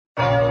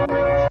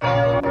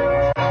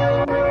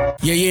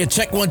Yeah,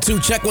 check 1 2,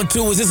 check 1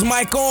 2. Is this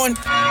mic on?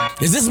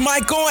 Is this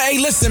mic on? Hey,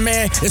 listen,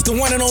 man. It's the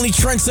one and only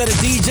trendsetter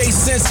DJ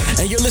Sense,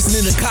 and you're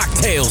listening to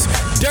Cocktails.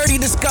 Dirty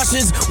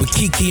discussions with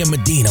Kiki and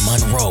Medina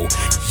Monroe.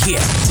 Yeah.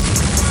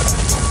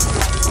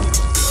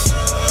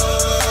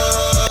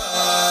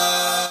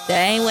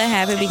 That ain't what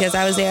happened because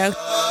I was there.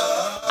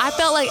 I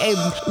felt like a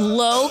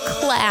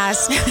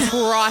low-class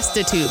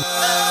prostitute.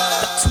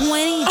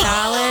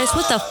 $20?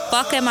 What the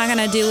fuck am I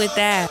gonna do with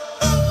that?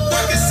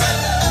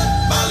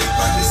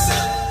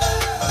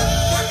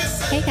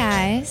 Hey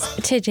guys,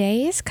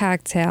 today's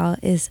cocktail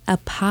is a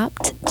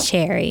popped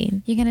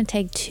cherry. You're gonna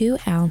take 2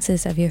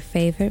 ounces of your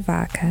favorite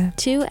vodka,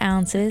 2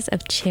 ounces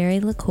of cherry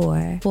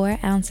liqueur, 4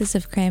 ounces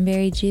of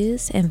cranberry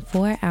juice, and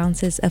 4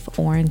 ounces of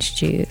orange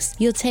juice.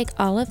 You'll take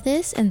all of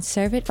this and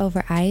serve it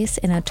over ice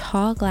in a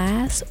tall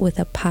glass with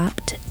a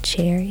popped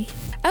cherry.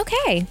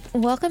 Okay,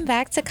 welcome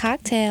back to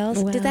Cocktails.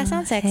 Well, did that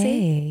sound sexy?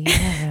 Hey,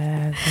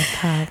 yeah, the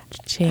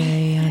popped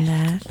cherry on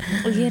that.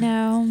 You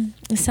know,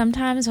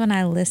 sometimes when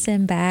I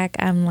listen back,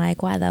 I'm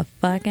like, why the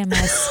fuck am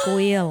I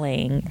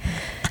squealing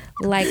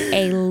like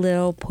a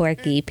little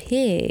porky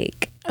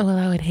pig? Well,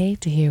 I would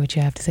hate to hear what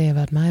you have to say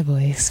about my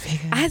voice. Because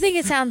I think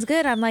it sounds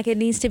good. I'm like, it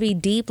needs to be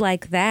deep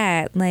like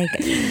that. Like,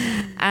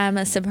 I'm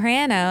a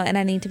soprano and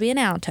I need to be an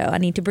alto. I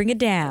need to bring it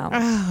down.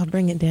 Oh,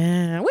 bring it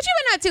down. What you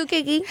been up to,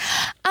 Kiki?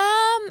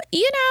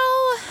 You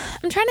know,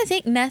 I'm trying to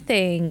think.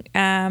 Nothing.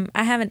 I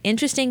have an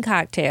interesting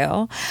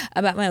cocktail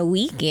about my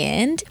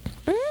weekend.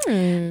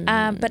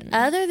 But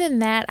other than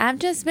that, I've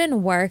just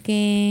been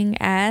working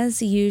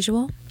as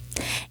usual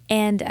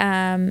and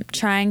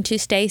trying to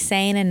stay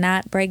sane and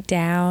not break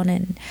down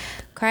and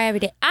cry every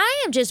day.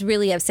 I am just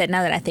really upset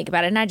now that I think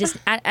about it,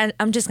 and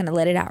I'm just going to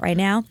let it out right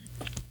now.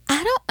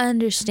 I don't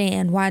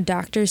understand why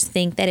doctors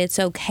think that it's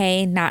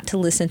okay not to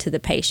listen to the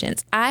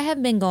patients. I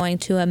have been going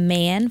to a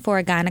man for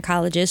a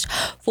gynecologist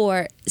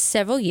for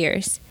several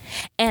years,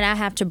 and I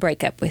have to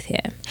break up with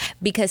him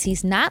because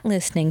he's not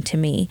listening to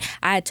me.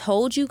 I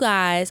told you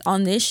guys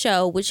on this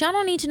show, which y'all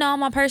don't need to know all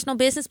my personal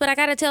business, but I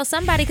got to tell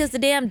somebody because the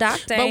damn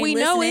doctor ain't we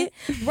listening. know it.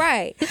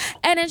 Right.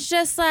 And it's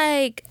just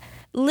like,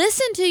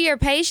 listen to your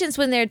patients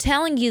when they're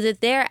telling you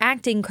that they're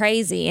acting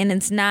crazy and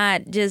it's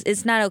not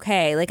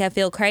okay. Like, I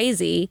feel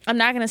crazy. I'm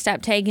not going to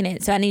stop taking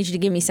it, so I need you to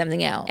give me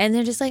something else. And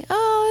they're just like,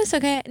 oh, it's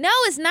okay. No,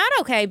 it's not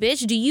okay,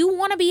 bitch. Do you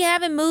want to be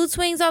having mood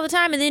swings all the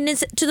time? And then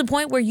it's to the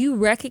point where you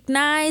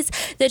recognize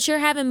that you're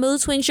having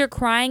mood swings. You're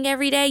crying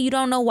every day. You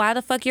don't know why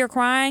the fuck you're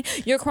crying.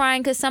 You're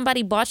crying because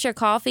somebody bought your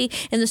coffee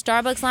in the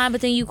Starbucks line,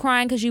 but then you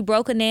crying because you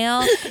broke a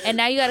nail and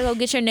now you got to go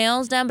get your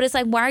nails done. But it's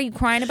like, why are you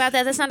crying about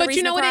that? That's not a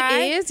reason to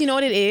cry. But you know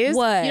what it is?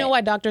 What? You know why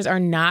doctors are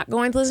not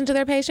going to listen to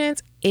their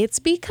patients? It's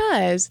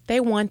because they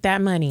want that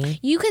money.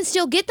 You can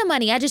still get the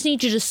money. I just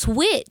need you to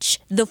switch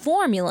the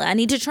formula. I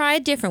need to try a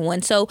different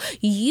one. So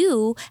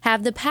you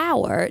have the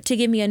power to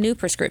give me a new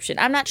prescription.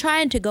 I'm not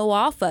trying to go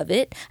off of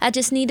it. I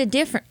just need a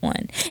different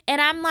one. And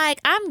I'm like,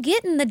 I'm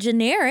getting the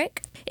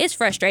generic. It's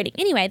frustrating.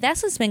 Anyway,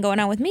 that's what's been going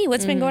on with me.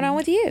 What's been going on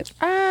with you?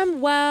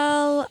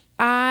 Well,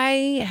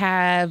 I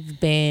have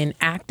been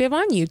active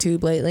on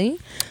YouTube lately.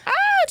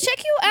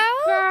 Check you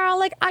out. Girl,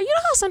 like, you know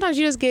how sometimes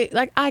you just get,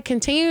 like,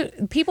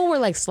 people were,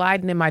 like,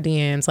 sliding in my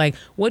DMs, like,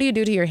 what do you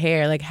do to your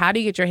hair? Like, how do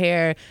you get your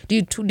hair? Do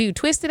you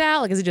twist it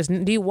out? Like,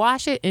 do you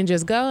wash it and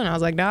just go? And I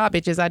was like, nah,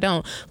 bitches, I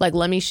don't. Like,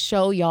 let me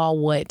show y'all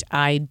what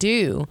I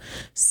do.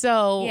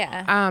 So,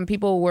 yeah.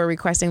 People were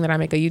requesting that I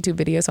make a YouTube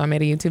video, so I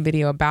made a YouTube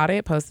video about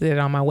it, posted it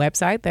on my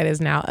website that is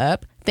now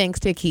up.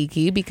 Thanks to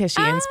Kiki because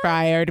she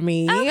inspired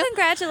me. Oh,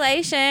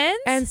 congratulations.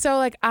 And so,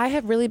 like, I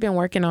have really been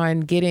working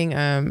on getting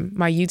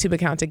my YouTube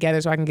account together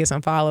so I can get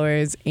some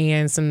followers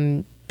and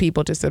some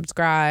people to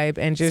subscribe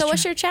and just. So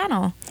what's your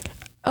channel?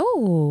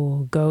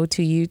 Oh, go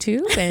to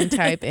YouTube and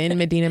type in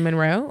Medina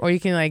Monroe, or you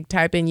can like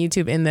type in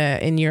YouTube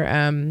in your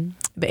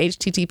the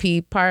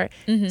HTTP part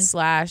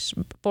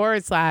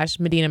 /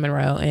 Medina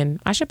Monroe,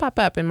 and I should pop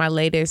up, and my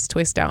latest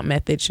twist out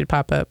method should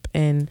pop up.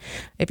 And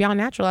if y'all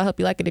natural, I hope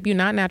you like it. If you're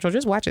not natural,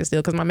 just watch it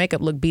still because my makeup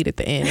looked beat at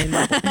the end,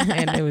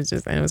 and it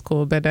was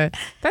cool. But that's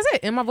it.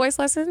 And my voice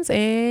lessons,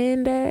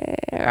 and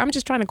I'm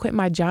just trying to quit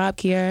my job,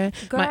 Kiara.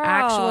 Girl. My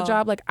actual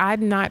job. Like,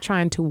 I'm not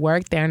trying to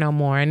work there no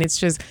more, and it's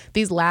just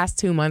these last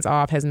 2 months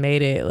off has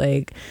made it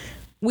like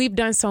we've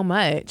done so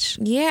much.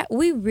 Yeah,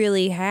 we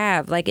really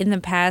have. Like, in the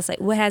past, like,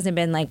 what has it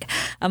been, like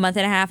a month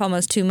and a half,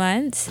 almost 2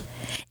 months?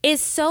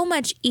 It's so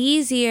much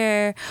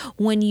easier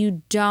when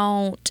you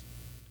don't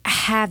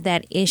have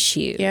that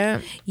issue.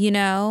 Yeah. You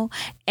know?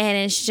 And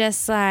it's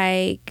just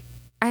like,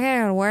 I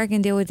gotta go to work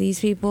and deal with these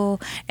people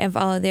and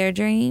follow their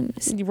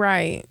dreams.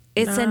 Right.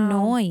 It's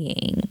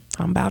annoying.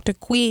 I'm about to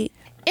quit.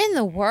 In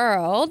the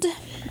world.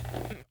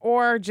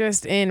 Or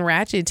just in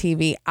Ratchet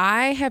TV.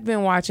 I have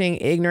been watching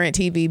Ignorant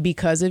TV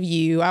because of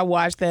you. I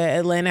watched the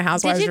Atlanta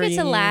Housewives Did you get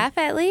reunion. to laugh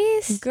at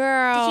least?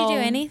 Girl. Did you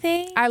do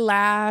anything? I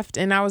laughed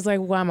and I was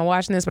like, well, I'm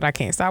watching this, but I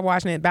can't stop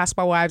watching it.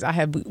 Basketball Wives, I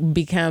have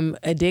become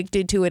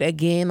addicted to it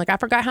again. Like, I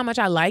forgot how much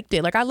I liked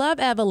it. Like, I love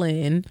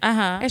Evelyn.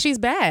 And she's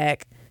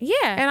back. Yeah.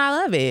 And I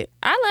love it.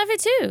 I love it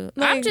too.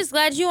 I'm Like, just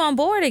glad you on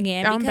board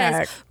again I'm because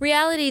back.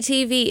 reality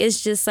TV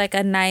is just like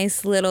a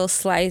nice little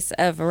slice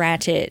of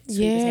ratchet sweet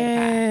potato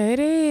pie. Yeah, it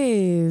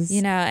is.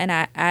 You know, and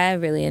I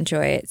really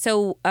enjoy it.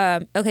 So,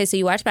 okay, so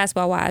you watch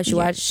Basketball Wives, you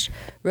watch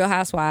Real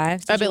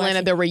Housewives. Did Of you watch Atlanta,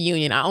 it? the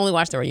reunion. I only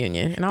watched the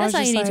reunion. And I That's was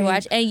all just you need to like,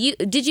 watch.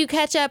 And did you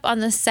catch up on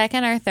the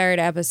second or third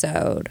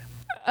episode?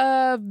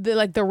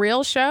 The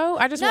real show?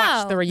 I just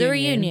watched the reunion. The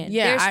reunion.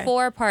 Yeah, There's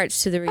 4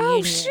 parts to the reunion.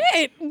 Oh,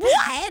 shit.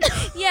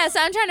 What? Yeah, so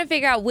I'm trying to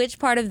figure out which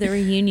part of the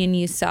reunion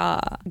you saw.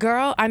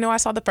 Girl, I know I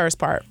saw the first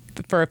part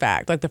for a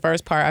fact. Like the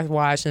first part I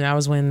watched, and that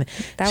was when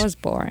That was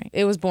boring.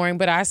 it was boring,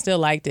 but I still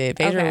liked it.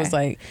 Phaedra Okay. was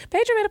like,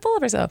 Phaedra made a fool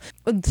of herself.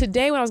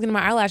 Today when I was getting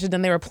my eyelashes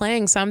done, they were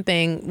playing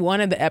something, one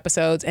of the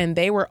episodes, and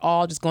they were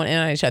all just going in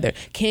on each other.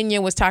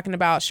 Kenya was talking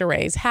about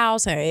Sheree's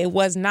house, and it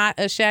was not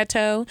a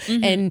chateau.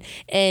 And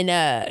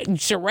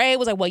Sheree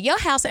was like, well, your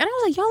house. And I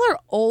was like, y'all are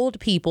old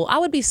people. I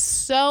would be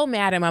so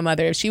mad at my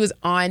mother if she was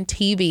on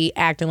TV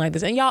acting like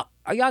this. And y'all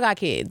got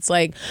kids.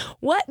 Like,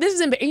 what? This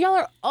is y'all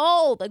are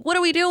old. Like, what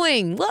are we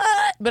doing?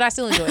 What? But I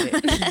still enjoyed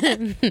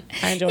it.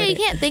 I enjoyed Yeah, you it.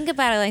 can't think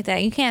about it like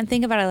that. You can't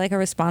think about it like a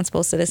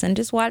responsible citizen.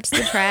 Just watch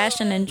the trash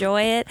and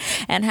enjoy it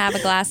and have a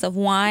glass of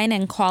wine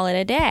and call it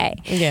a day.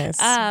 Yes.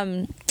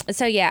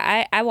 So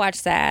yeah, I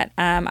watched that.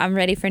 I'm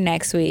ready for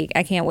next week.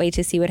 I can't wait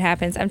to see what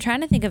happens. I'm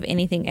trying to think of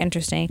anything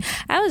interesting.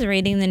 I was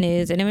reading the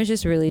news and it was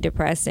just really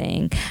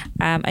depressing.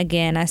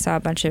 Again, I saw a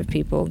bunch of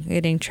people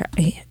getting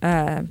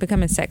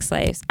becoming sex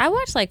slaves. I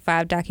watched like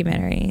 5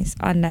 documentaries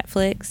on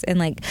Netflix and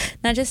like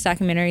not just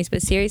documentaries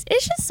but series.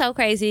 It's just so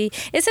crazy.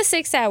 It's a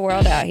sick, sad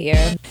world out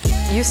here.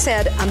 You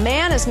said a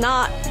man is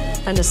not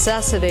a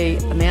necessity,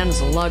 a man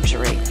is a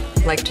luxury.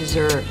 Like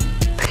dessert.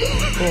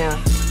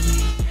 Yeah.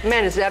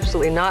 Man is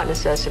absolutely not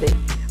necessity.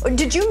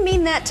 Did you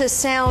mean that to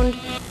sound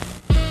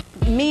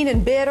mean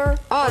and bitter?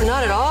 Oh,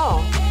 not at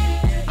all.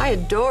 I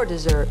adore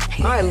dessert.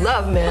 I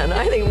love men.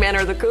 I think men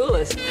are the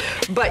coolest.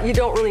 But you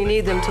don't really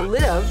need them to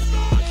live.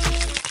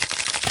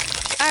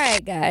 All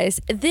right,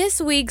 guys. This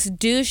week's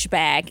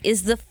douchebag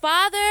is the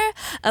father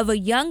of a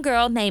young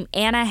girl named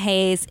Anna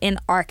Hayes in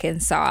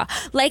Arkansas.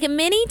 Like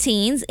many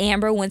teens,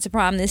 Amber went to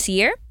prom this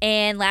year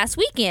and last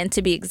weekend,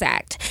 to be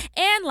exact.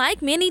 And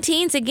like many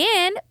teens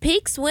again,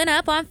 pics went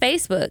up on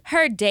Facebook.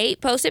 Her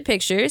date posted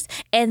pictures,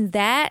 and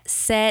that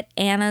set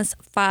Anna's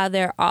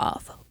father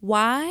off.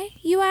 Why,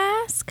 you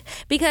ask?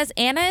 Because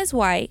Anna is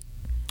white,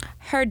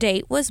 her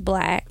date was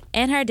black,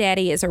 and her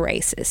daddy is a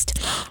racist.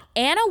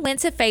 Anna went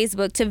to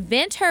Facebook to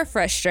vent her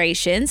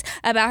frustrations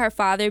about her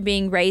father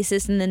being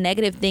racist and the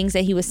negative things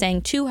that he was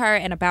saying to her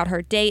and about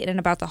her date and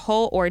about the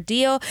whole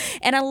ordeal.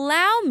 And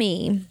allow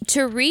me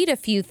to read a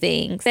few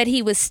things that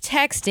he was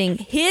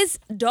texting his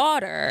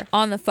daughter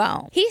on the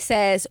phone. He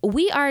says,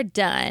 "We are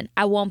done.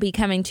 I won't be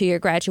coming to your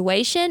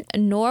graduation,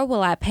 nor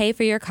will I pay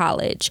for your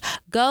college.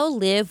 Go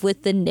live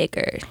with the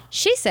nigger."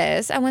 She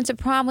says, "I went to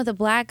prom with a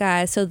black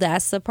guy, so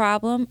that's the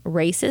problem.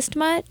 Racist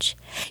much?"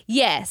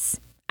 "Yes,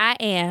 I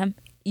am.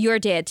 You're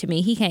dead to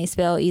me." He can't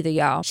spell either,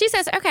 y'all. She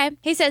says, "Okay."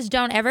 He says,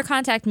 "Don't ever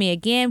contact me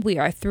again. We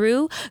are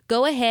through.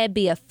 Go ahead,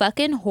 be a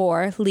fucking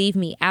whore. Leave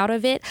me out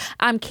of it.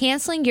 I'm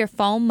canceling your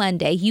phone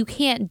Monday. You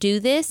can't do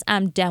this.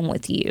 I'm done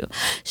with you.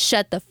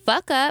 Shut the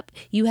fuck up.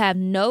 You have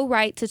no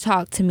right to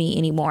talk to me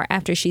anymore."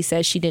 After she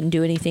says she didn't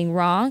do anything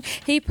wrong,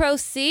 he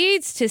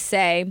proceeds to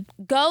say,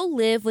 "Go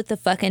live with the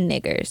fucking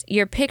niggers.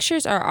 Your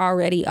pictures are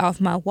already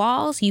off my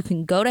walls. You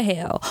can go to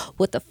hell.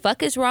 What the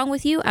fuck is wrong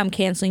with you? I'm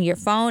canceling your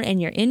phone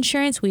and your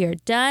insurance. We are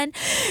done.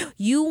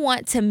 You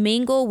want to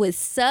mingle with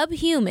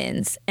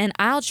subhumans, and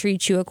I'll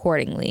treat you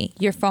accordingly.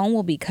 Your phone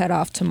will be cut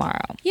off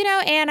tomorrow." You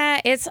know,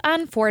 Anna, it's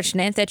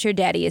unfortunate that your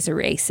daddy is a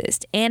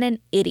racist and an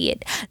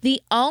idiot.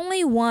 The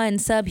only one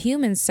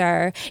subhuman,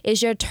 sir,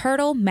 is your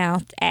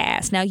turtle-mouthed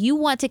ass. Now, you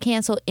want to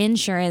cancel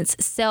insurance,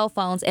 cell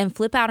phones, and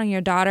flip out on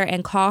your daughter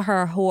and call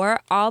her a whore,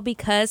 all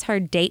because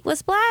her date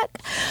was black?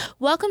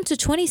 Welcome to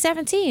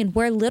 2017,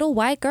 where little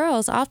white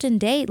girls often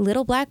date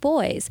little black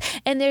boys,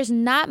 and there's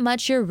not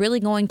much you're really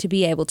going to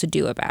be able to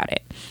do about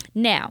it.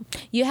 Now,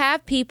 you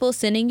have people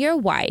sending your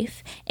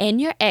wife and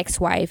your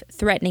ex-wife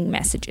threatening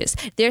messages.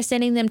 They're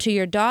sending them to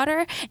your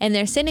daughter and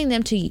they're sending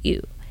them to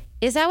you.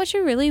 Is that what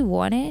you really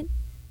wanted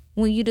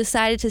when you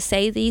decided to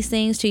say these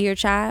things to your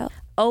child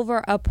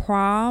over a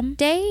prom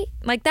date?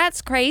 Like,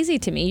 that's crazy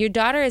to me. Your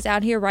daughter is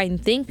out here writing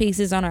think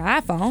pieces on her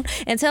iPhone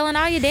and telling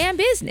all your damn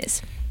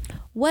business.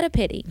 What a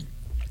pity.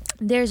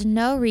 There's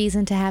no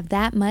reason to have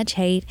that much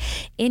hate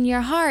in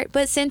your heart,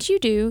 but since you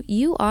do,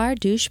 you are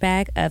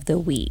douchebag of the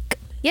week.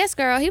 Yes,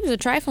 girl, he was a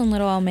trifling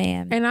little old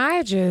man. And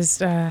I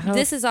just hope,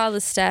 This is all the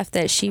stuff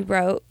that she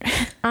wrote.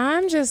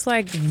 I'm just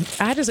like,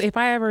 if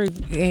I ever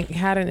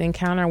had an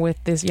encounter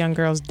with this young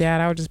girl's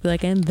dad, I would just be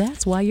like, and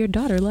that's why your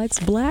daughter likes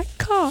black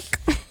cock.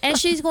 And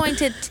she's going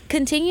to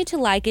continue to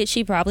like it.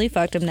 She probably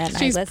fucked him that night.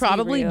 She's Let's be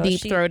probably real.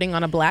 deep throating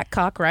on a black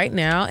cock right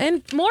now.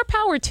 And more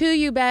power to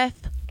you,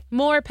 Beth.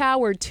 More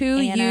power to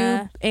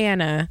Anna. you,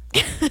 Anna.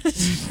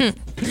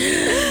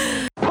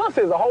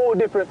 pussy is a whole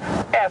different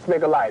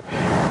aspect of life.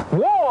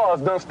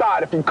 Wars done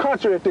started from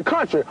country to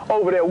country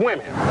over their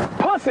women.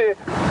 Pussy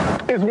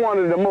is one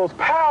of the most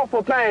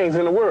powerful things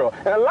in the world.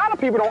 And a lot of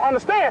people don't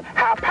understand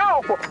how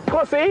powerful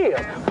pussy is.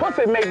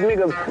 Pussy makes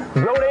niggas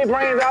blow their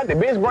brains out, their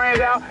bitch brains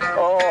out.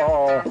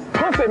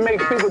 Pussy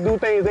makes people do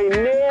things they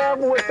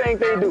never would think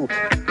they do.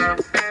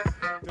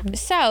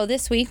 So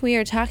this week we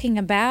are talking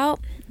about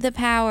the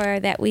power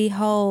that we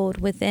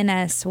hold within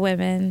us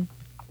women.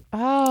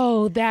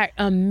 Oh, that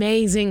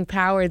amazing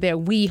power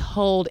that we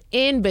hold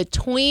in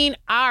between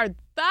our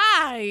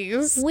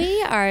thighs.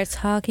 We are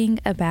talking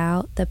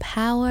about the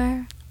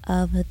power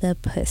of the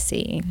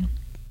pussy.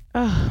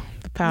 Oh,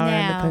 the power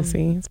of the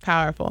pussy. It's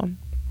powerful.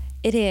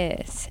 It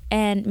is.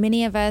 And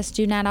many of us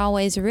do not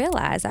always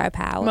realize our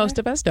power. Most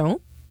of us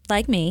don't.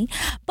 Like me.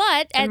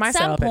 But at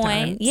some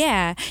point,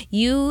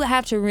 you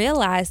have to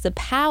realize the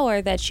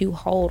power that you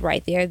hold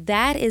right there.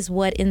 That is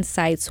what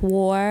incites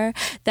war.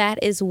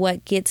 That is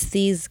what gets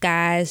these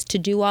guys to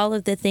do all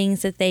of the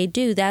things that they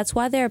do. That's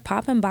why they're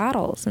popping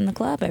bottles in the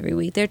club every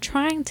week. They're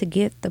trying to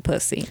get the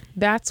pussy.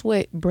 That's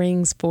what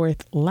brings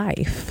forth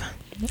life.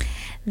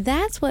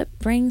 That's what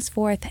brings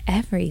forth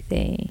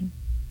everything.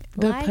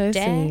 The Life, pussy,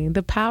 death.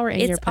 the power in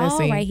your pussy. It's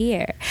all right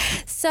here.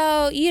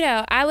 So,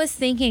 I was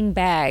thinking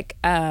back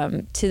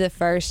to the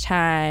first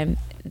time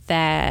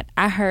that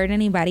I heard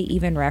anybody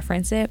even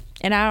reference it,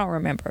 and I don't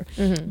remember.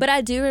 Mm-hmm. But I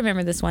do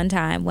remember this one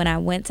time when I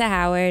went to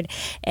Howard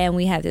and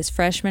we had this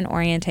freshman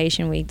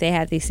orientation week. They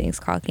had these things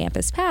called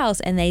Campus Pals,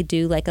 and they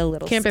do like a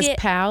little Campus skit.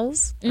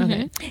 Pals?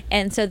 Mm-hmm. Okay.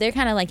 And so they're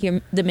kind of like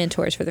the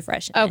mentors for the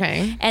freshmen.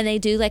 Okay. And they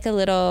do like a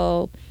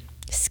little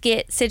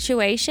skit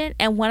situation,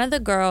 and one of the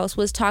girls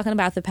was talking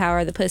about the power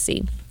of the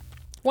pussy.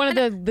 One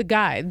of the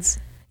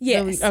guides.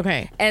 Yes.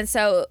 Okay. And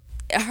so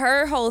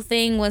her whole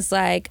thing was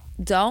like,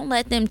 don't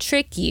let them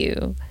trick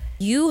you.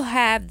 You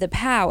have the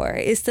power.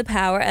 It's the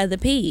power of the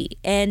pee.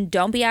 And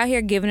don't be out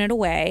here giving it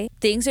away.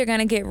 Things are going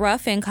to get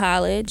rough in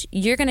college.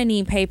 You're going to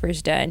need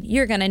papers done.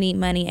 You're going to need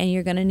money, and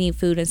you're going to need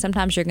food, and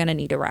sometimes you're going to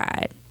need a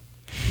ride.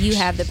 You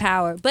have the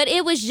power. But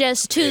it was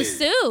just too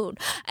soon.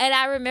 And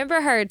I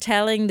remember her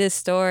telling this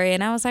story,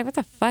 and I was like, what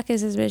the fuck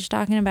is this bitch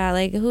talking about?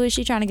 Like, who is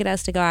she trying to get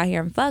us to go out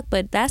here and fuck?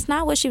 But that's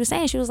not what she was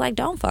saying. She was like,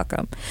 don't fuck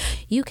them.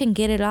 You can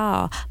get it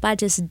all by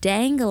just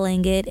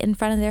dangling it in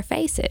front of their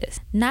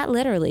faces. Not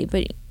literally,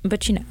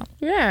 but you know.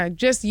 Yeah,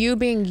 just you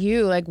being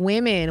you. Like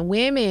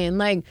women,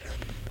 like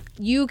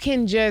you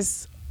can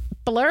just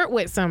flirt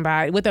with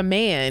somebody, with a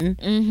man,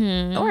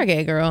 or a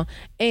gay girl,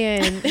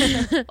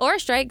 and or a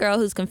straight girl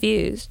who's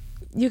confused.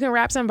 You can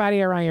wrap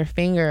somebody around your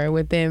finger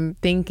with them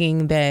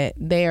thinking that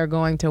they are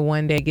going to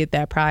one day get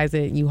that prize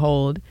that you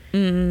hold.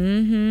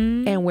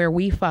 Mm-hmm. And where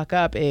we fuck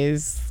up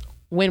is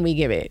when we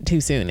give it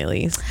too soon, at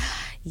least.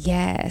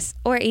 Yes.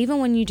 Or even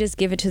when you just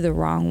give it to the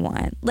wrong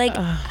one. Like,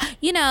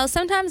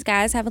 sometimes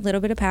guys have a little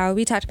bit of power.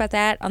 We talked about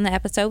that on the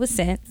episode with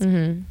Sense.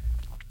 Mm-hmm.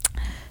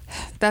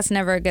 That's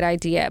never a good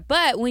idea.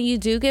 But when you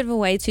do give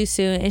away too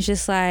soon, it's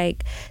just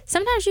like,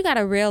 sometimes you got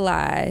to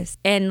realize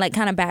and like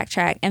kind of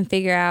backtrack and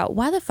figure out,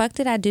 why the fuck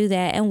did I do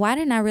that? And why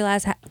didn't I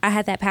realize I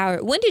had that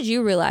power? When did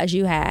you realize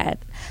you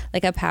had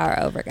like a power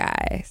over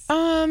guys?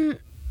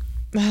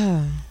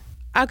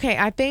 Okay,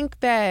 I think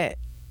that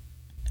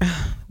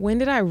when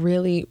did I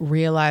really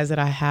realize that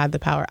I had the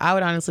power? I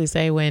would honestly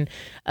say when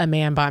a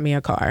man bought me a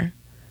car.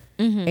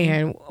 Mm-hmm.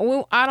 And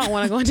I don't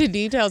want to go into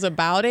details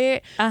about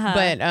it,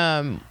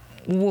 but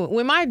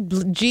when my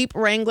Jeep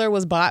Wrangler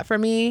was bought for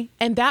me,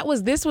 and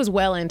this was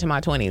well into my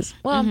 20s.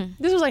 Well,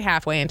 this was like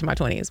halfway into my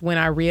 20s when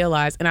I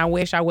realized, and I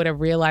wish I would have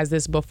realized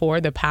this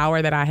before, the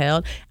power that I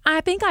held.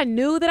 I think I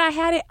knew that I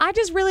had it. I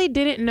just really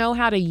didn't know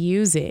how to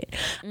use it.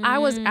 I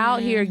was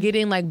out here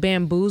getting like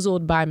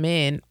bamboozled by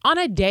men on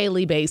a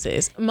daily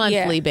basis,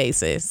 monthly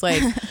basis.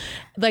 Like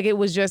it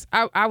was just,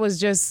 I was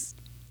just,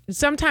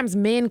 sometimes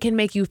men can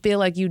make you feel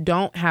like you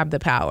don't have the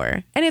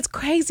power, and it's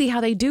crazy how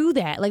they do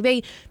that. Like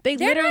they're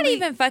literally not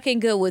even fucking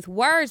good with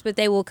words, but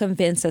they will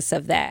convince us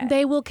of that.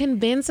 They will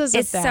convince us of that.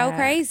 It's so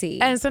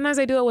crazy. And sometimes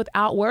they do it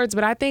without words,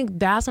 but I think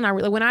that's when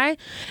I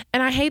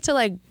hate to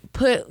like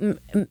put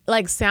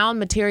like sound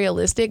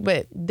materialistic,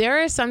 but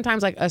there is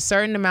sometimes like a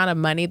certain amount of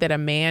money that a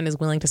man is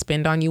willing to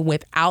spend on you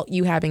without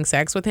you having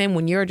sex with him,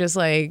 when you're just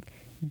like,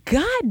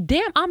 God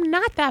damn, I'm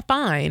not that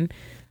fine.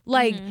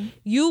 Like,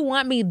 you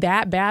want me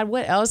that bad?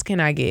 What else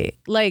can I get?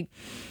 Like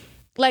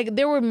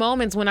there were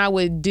moments when I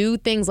would do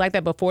things like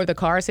that before the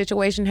car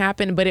situation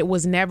happened, but it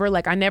was never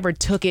like, I never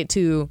took it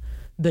to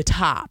the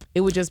top.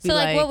 It would just be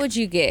like, what would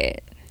you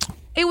get?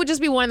 It would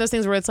just be one of those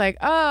things where it's like,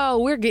 oh,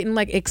 we're getting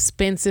like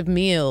expensive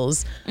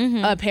meals,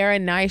 a pair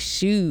of nice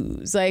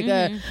shoes, like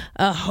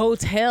a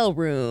hotel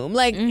room,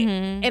 like,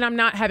 and I'm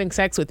not having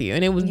sex with you.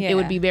 And it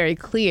would be very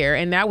clear.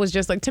 And that was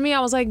just like, to me, I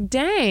was like,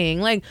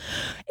 dang, like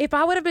if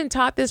I would have been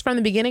taught this from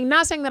the beginning,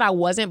 not saying that I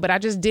wasn't, but I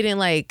just didn't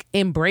like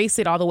embrace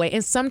it all the way.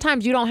 And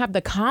sometimes you don't have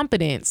the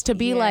confidence to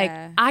be like,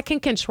 I can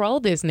control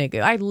this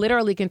nigga. I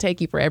literally can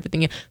take you for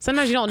everything.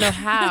 Sometimes you don't know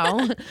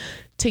how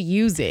to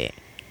use it.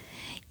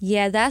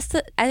 Yeah,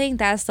 I think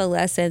that's the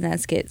lesson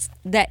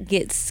that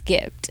gets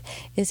skipped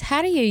is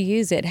how do you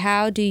use it?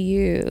 How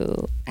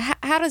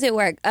does it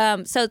work?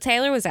 So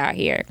Taylor was out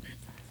here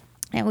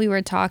and we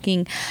were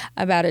talking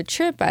about a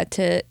trip I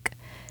took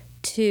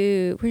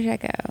to, where did I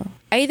go?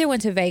 I either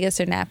went to Vegas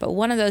or Napa,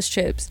 one of those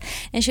trips.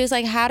 And she was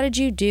like, how did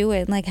you do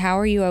it? Like, how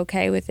are you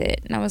okay with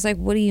it? And I was like,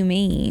 what do you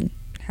mean?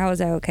 How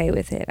was I okay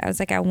with it? I was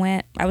like, I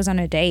was on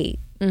a date.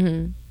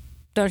 Mm-hmm.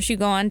 Don't you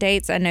go on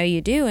dates? I know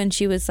you do. And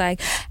she was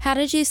like, how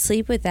did you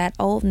sleep with that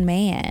old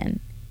man?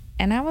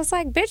 And I was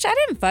like, bitch, I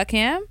didn't fuck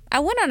him. I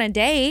went on a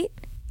date.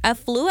 I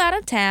flew out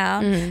of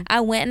town. Mm-hmm. I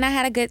went and I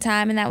had a good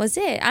time and that was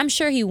it. I'm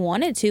sure he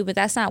wanted to, but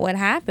that's not what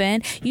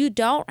happened. You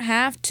don't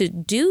have to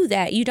do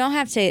that. You don't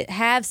have to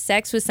have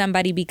sex with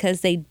somebody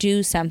because they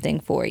do something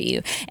for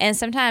you. And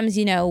sometimes,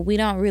 we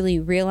don't really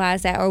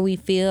realize that, or we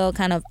feel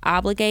kind of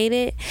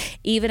obligated.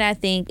 Even I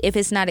think if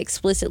it's not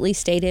explicitly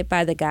stated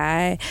by the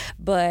guy,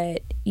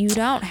 but you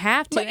don't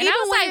have to. But and I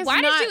was like,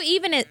 why did you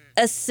even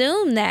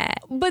assume that?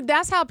 But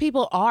that's how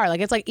people are.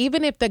 Like, it's like,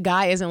 even if the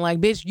guy isn't like,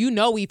 bitch,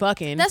 we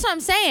fucking. That's what I'm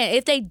saying.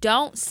 If they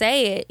don't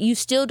say it, you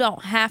still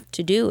don't have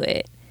to do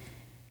it.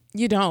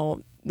 You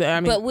don't.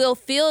 I mean, but we'll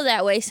feel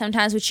that way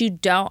sometimes, but you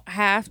don't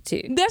have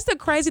to. That's the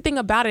crazy thing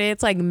about it.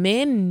 It's like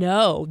men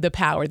know the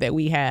power that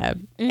we have,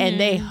 and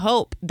they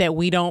hope that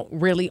we don't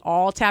really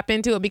all tap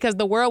into it, because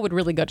the world would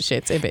really go to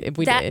shits if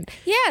we did.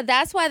 Yeah,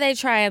 that's why they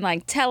try and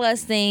like tell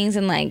us things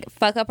and like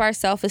fuck up our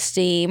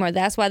self-esteem, or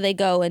that's why they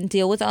go and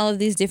deal with all of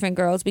these different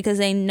girls, because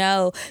they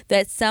know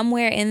that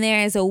somewhere in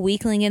there is a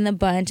weakling in the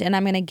bunch, and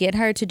I'm gonna get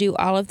her to do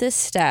all of this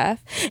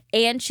stuff,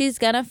 and she's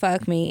gonna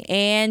fuck me,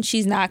 and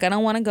she's not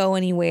gonna want to go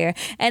anywhere,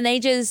 and they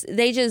just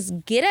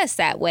get us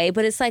that way.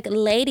 But it's like,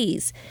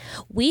 ladies,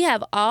 we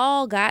have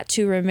all got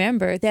to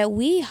remember that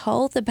we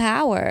hold the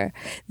power.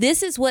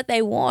 This is what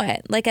they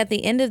want. Like, at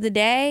the end of the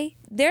day,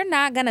 they're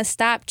not gonna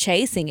stop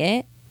chasing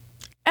it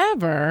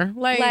ever.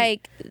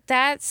 Like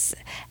that's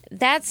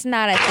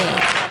not a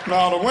thing.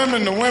 No, the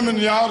women,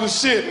 y'all the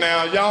shit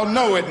now. Y'all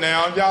know it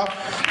now.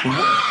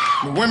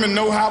 The women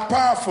know how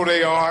powerful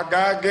they are.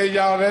 God gave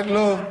y'all that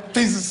little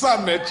piece of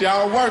something that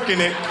y'all working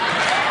it.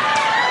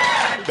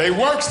 They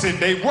works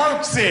it.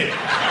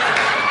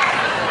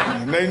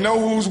 And they know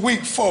who's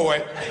weak for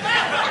it.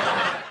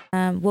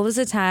 What was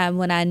the time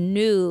when I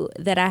knew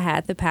that I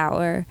had the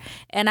power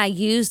and I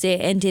used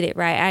it and did it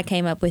right? I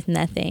came up with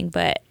nothing,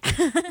 but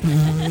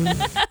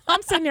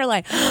I'm sitting there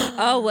like,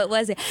 oh, what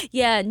was it?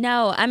 Yeah,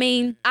 no, I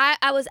mean,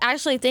 I was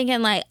actually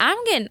thinking like, I'm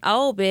getting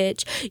old,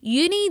 bitch.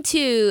 You need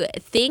to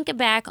think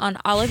back on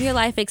all of your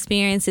life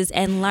experiences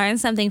and learn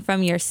something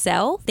from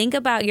yourself. Think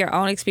about your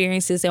own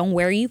experiences and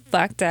where you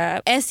fucked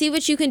up and see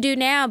what you can do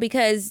now,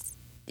 because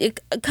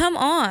come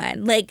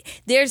on,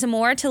 like, there's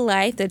more to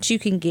life that you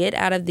can get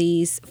out of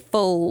these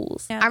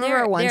fools. I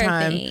remember one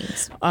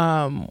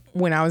time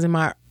when I was in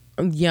my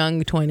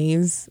young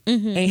 20s,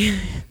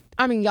 and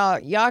I mean,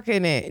 y'all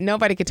couldn't,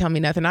 nobody could tell me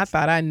nothing. I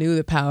thought I knew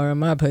the power of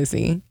my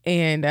pussy.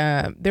 And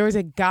there was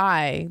a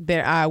guy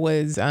that I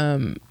was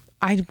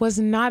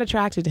not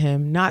attracted to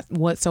him, not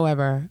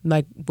whatsoever.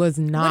 Like, was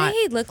not. What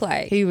did he look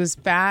like? He was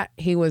fat.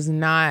 He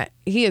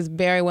is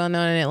very well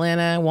known in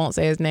Atlanta. I won't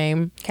say his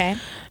name. Okay.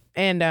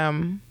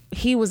 And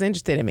he was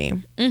interested in me.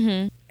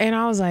 Mm-hmm. And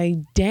I was like,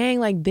 dang,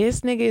 like,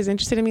 this nigga is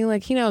interested in me.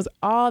 Like, he knows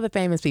all the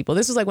famous people.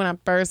 This was like when I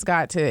first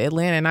got to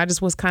Atlanta, and I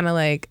just was kind of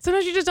like,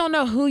 sometimes you just don't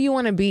know who you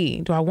want to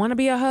be. Do I want to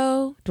be a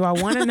hoe? Do I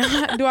want to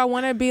not? Do I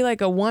want to be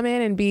like a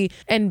woman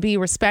and be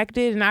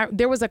respected? And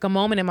there was like a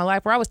moment in my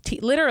life where I was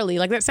literally,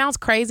 like, that sounds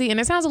crazy and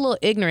it sounds a little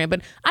ignorant,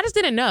 but I just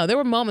didn't know. There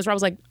were moments where I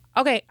was like,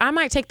 okay, I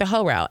might take the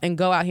hoe route and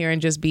go out here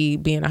and just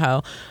being a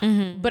hoe.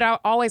 Mm-hmm. But I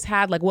always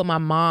had like what my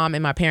mom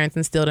and my parents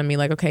instilled in me,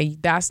 like, okay,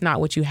 that's not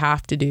what you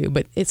have to do,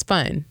 but it's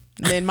fun.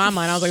 In my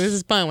mind, I was like, this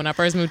is fun when I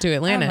first moved to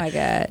Atlanta. Oh my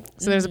God.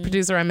 So there's a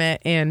producer I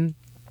met, and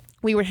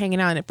we were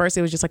hanging out, and at first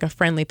it was just like a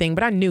friendly thing,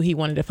 but I knew he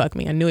wanted to fuck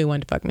me.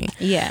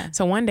 Yeah.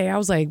 So one day I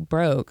was like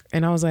broke,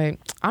 and I was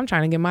like, I'm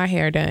trying to get my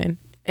hair done.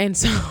 And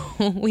so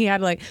we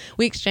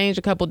exchanged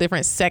a couple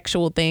different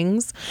sexual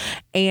things,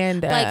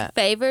 and like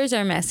favors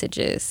or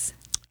messages?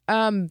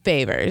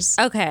 Favors.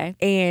 Okay.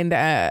 And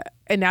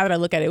now that I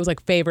look at it, it was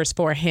like favors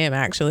for him,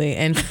 actually.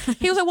 And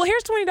he was like, well,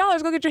 here's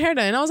 $20. Go get your hair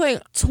done. And I was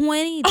like,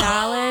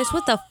 $20?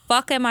 What the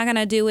fuck am I going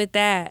to do with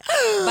that?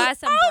 Buy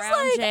some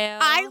brown gel?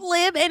 I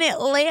live in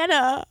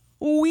Atlanta.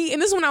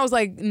 And this is when I was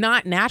like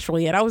not natural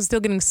yet. I was still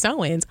getting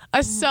sew-ins.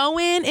 A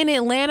sew-in in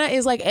Atlanta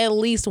is like at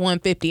least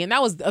 $150, and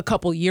that was a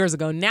couple years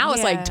ago. Now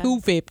it's like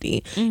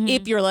 $250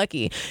 if you're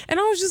lucky. And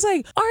I was just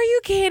like, are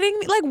you kidding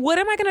me? Like, what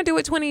am I gonna do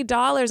with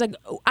 $20? Like,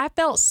 I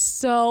felt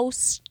so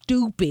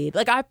stupid.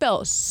 Like, I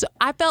felt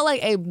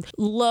like a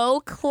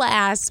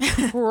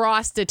low-class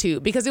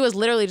prostitute, because it was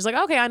literally just like,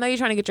 okay, I know you're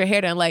trying to get your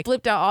hair done. Like,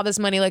 flipped out all this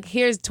money. Like,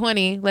 here's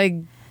 20. Like,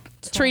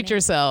 treat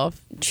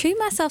yourself. Treat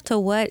myself to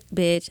what,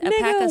 bitch? A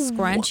pack of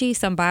scrunchies,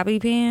 some bobby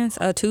pins,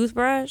 a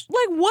toothbrush?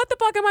 Like, what the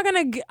fuck am I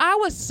gonna I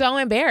was so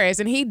embarrassed,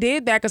 and he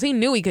did that because he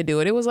knew he could do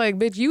it. It was like,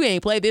 bitch, you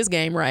ain't played this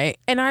game right.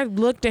 And I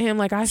looked at him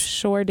like, I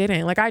sure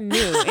didn't. Like, I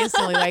knew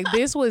instantly, like,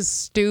 this was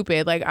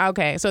stupid. Like,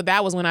 okay, so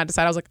that was when I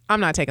decided, I was like, I'm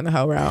not taking the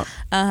hoe route.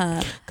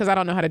 Because I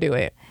don't know how to do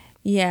it.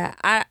 Yeah,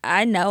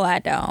 I know I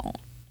don't.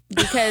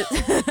 Because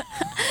let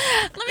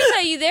me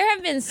tell you, there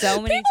have been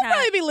so many People times.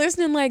 probably be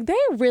listening like, they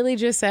really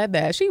just said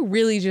that. She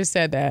really just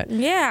said that.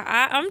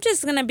 Yeah, I'm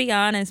just gonna be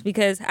honest,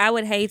 because I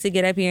would hate to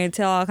get up here and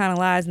tell all kind of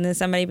lies and then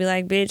somebody be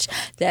like, bitch,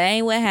 that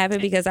ain't what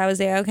happened because I was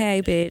there.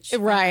 Okay, bitch.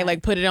 Right,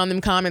 like put it on them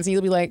comments and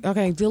you'll be like,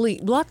 okay,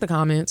 block the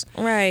comments.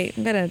 Right,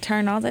 I'm gonna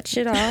turn all that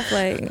shit off,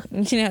 like,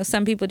 you know,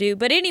 some people do.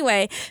 But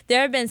anyway,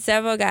 there have been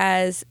several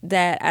guys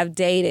that I've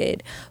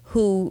dated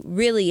who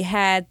really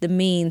had the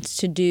means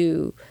to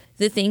do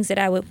the things that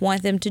I would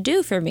want them to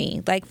do for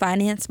me, like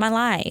finance my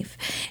life.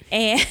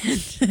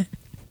 And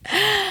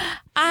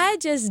I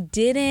just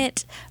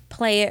didn't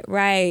play it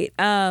right.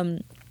 I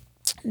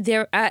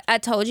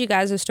told you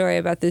guys a story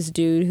about this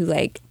dude who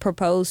like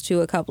proposed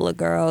to a couple of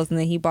girls, and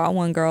then he bought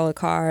one girl a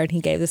car and he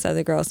gave this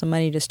other girl some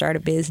money to start a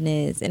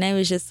business. And it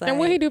was just like, and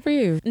what he do for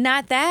you?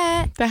 Not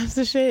that. That's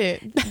the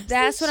shit.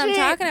 That's what I'm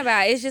talking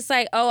about. It's just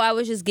like, oh, I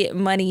was just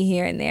getting money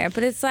here and there.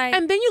 But it's like,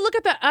 and then you look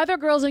at the other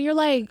girls and you're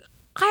like,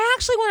 I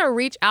actually want to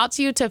reach out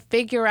to you to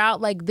figure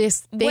out like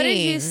this thing. What did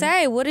you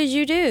say? What did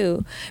you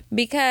do?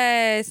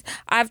 Because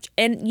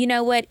and you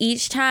know what?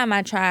 Each time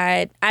I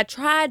tried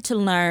to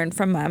learn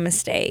from my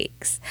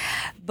mistakes,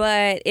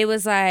 but it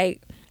was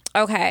like,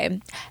 okay,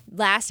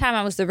 last time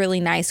I was the really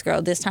nice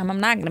girl. This time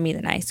I'm not going to be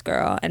the nice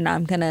girl, and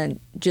I'm going to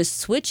just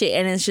switch it.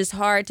 And it's just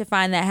hard to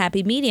find that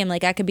happy medium.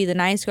 Like, I could be the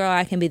nice girl,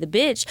 I can be the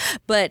bitch,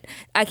 but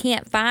I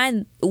can't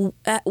find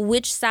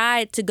which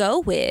side to go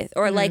with,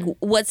 or like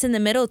what's in the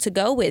middle to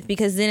go with,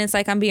 because then it's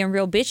like I'm being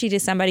real bitchy to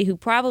somebody who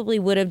probably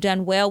would have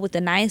done well with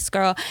the nice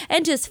girl,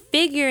 and just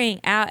figuring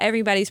out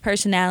everybody's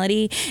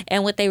personality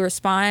and what they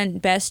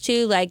respond best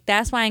to. Like,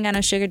 that's why I ain't got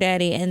no sugar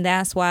daddy, and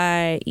that's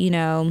why, you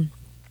know,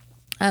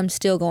 I'm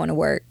still going to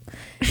work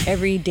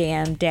every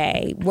damn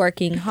day,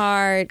 working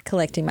hard,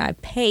 collecting my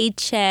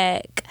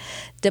paycheck,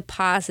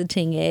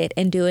 depositing it,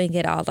 and doing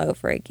it all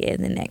over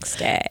again the next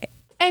day.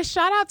 And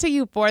shout out to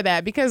you for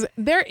that, because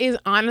there is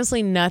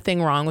honestly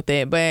nothing wrong with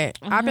it, but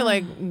I feel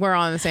like we're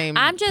on the same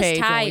I'm just page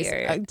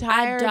tired.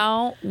 I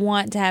don't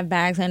want to have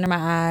bags under my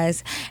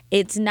eyes.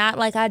 It's not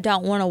like I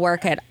don't want to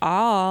work at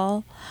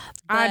all.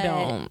 I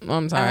don't.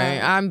 I'm sorry.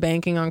 I'm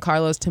banking on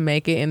Carlos to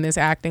make it in this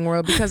acting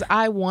world, because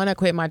I want to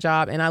quit my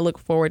job, and I look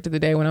forward to the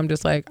day when I'm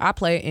just like, I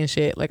play it in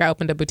shit. Like, I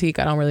opened a boutique.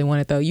 I don't really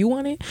want it though. You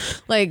want it?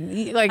 Like.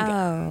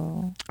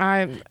 No,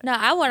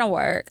 I want to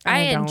work. I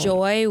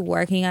enjoy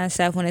working on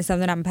stuff when it's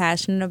something I'm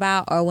passionate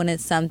about, or when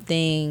it's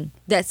something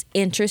that's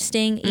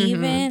interesting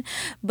even.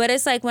 But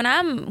it's like when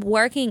I'm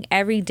working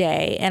every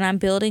day and I'm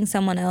building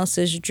someone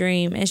else's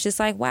dream, it's just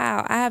like,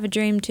 wow, I have a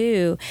dream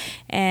too,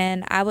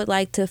 and I would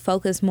like to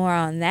focus more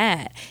on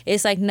that.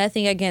 It's like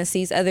nothing against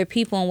these other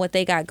people and what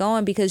they got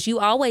going, because you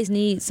always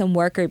need some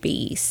worker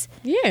bees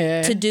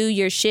to do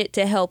your shit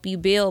to help you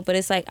build. But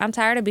it's like, I'm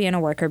tired of being a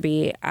worker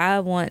bee. I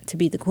want to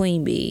be the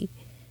queen bee.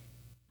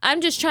 I'm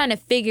just trying to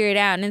figure it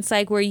out. And it's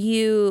like, were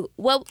you,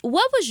 what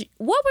was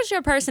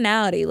your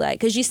personality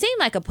like? Because you seemed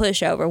like a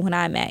pushover when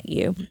I met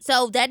you.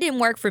 So that didn't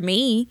work for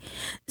me.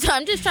 So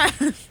I'm just trying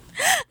to,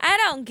 I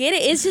don't get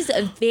it. It's just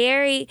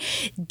very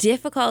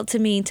difficult to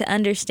me to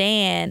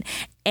understand.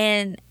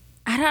 And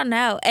I don't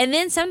know. And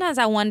then sometimes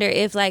I wonder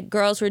if like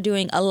girls were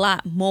doing a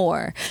lot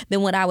more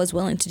than what I was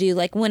willing to do.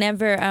 Like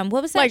whenever,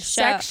 what was that like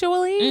show?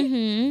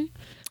 Sexually?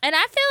 And I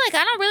feel like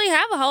I don't really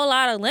have a whole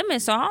lot of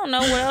limits, so I don't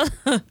know what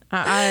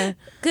else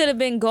could have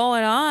been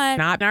going on.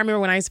 I remember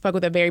when I used to fuck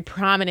with a very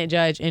prominent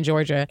judge in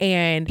Georgia,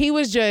 and he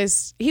was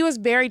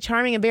very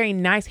charming and very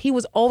nice. He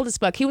was old as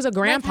fuck. He was a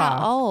grandpa. Like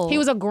how old? He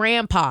was a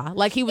grandpa.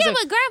 Like he was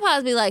but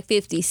grandpas be like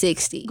 50,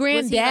 60.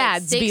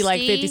 Granddads be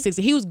like 50,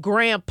 60. He was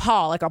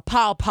grandpa, like a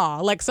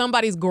pawpaw, like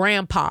somebody's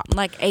grandpa.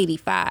 Like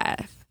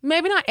 85.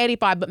 Maybe not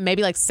 85, but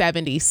maybe like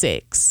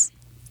 76.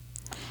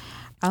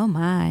 Oh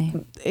my!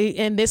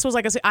 And this was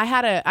like I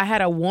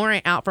had a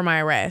warrant out for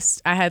my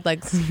arrest. I had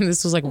like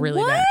this was like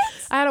really bad.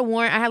 I had a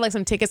warrant. I had like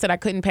some tickets that I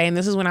couldn't pay, and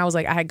this is when I was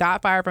like, I had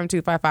got fired from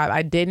 255.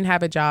 I didn't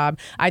have a job.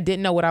 I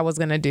didn't know what I was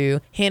gonna do.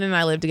 Hannah and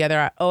I lived together.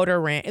 I owed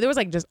her rent. There was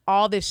like just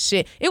all this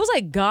shit. It was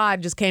like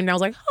God just came down. I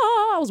was like,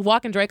 oh, I was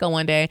walking Draco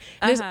one day.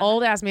 This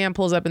old ass man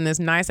pulls up in this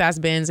nice ass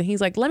Benz, and he's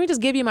like, let me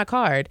just give you my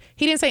card.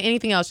 He didn't say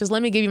anything else. Just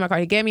let me give you my card.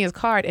 He gave me his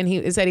card, and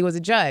he said he was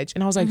a judge,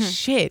 and I was like,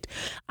 shit,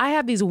 I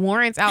have these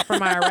warrants out for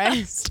my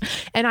arrest.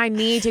 And I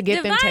need to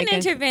get them taken. Divine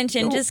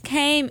intervention just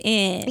came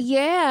in.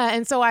 Yeah.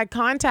 And so I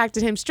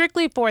contacted him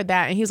strictly for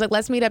that. And he's like,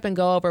 let's meet up and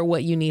go over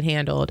what you need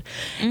handled.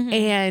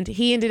 And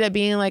he ended up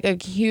being like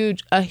a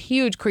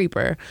huge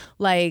creeper.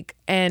 Like,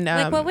 and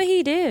like, what would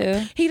he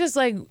do? He just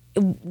like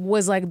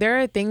was like, there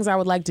are things I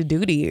would like to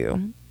do to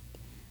you.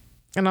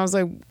 And I was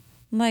like,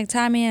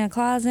 tie me in a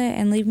closet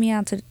and leave me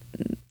out to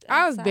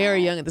I was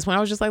very young at this point.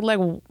 I was just like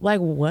what?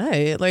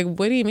 Like,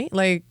 what do you mean?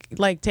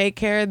 Like take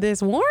care of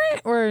this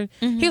warrant? Or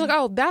he's like,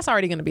 oh, that's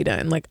already going to be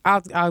done. Like,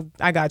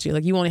 I got you.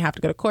 Like, you only have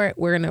to go to court.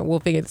 We'll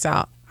figure this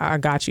out. I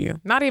got you.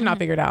 Not even I'll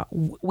figure it out.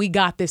 We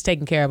got this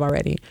taken care of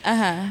already.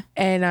 And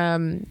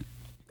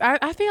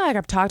I feel like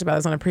I've talked about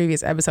this on a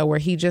previous episode where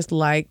he just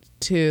liked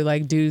to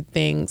like do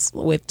things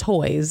with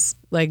toys,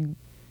 like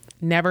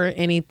never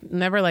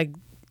like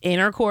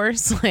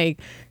intercourse, like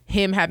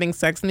him having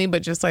sex with me,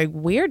 but just like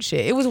weird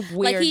shit. It was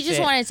weird. Like he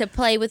just wanted to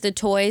play with the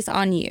toys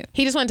on you.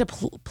 He just wanted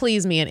to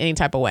please me in any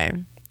type of way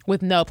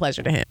with no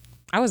pleasure to him.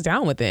 I was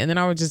down with it, and then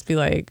I would just be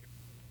like,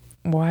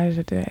 why did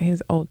it do that?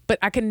 He's old. But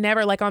I could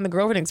never, like on the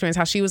girlfriend experience,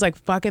 how she was like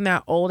fucking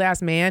that old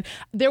ass man.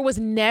 There was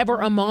never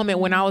a moment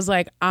when I was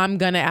like, I'm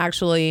gonna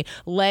actually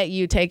let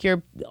you take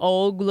your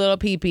old little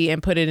pee-pee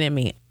and put it in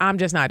me. I'm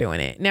just not doing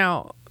it.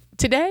 Now,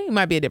 today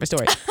might be a different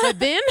story. But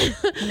then,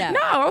 no,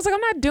 I was like, I'm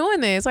not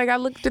doing this. Like, I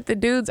looked at the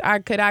dudes I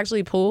could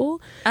actually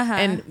pull.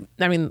 And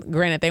I mean,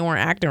 granted, they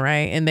weren't acting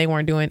right and they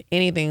weren't doing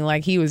anything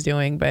like he was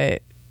doing.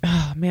 But,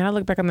 oh, man, I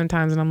look back on them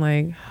times and I'm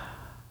like,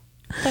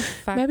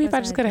 maybe if I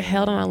just could have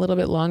held on a little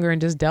bit longer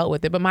and just dealt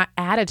with it. But my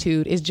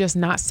attitude is just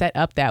not set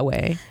up that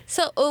way.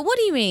 So what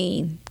do you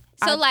mean?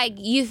 So like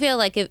you feel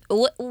like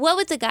what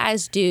would the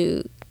guys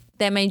do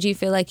that made you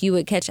feel like you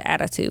would catch an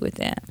attitude with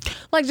them?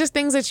 Like just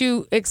things that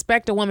you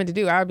expect a woman to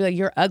do. I would be like,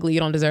 you're ugly. You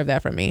don't deserve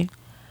that from me.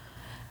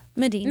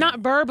 Medina.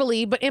 Not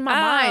verbally, but in my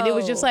mind, it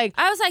was just like.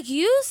 I was like,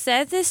 you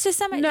said this to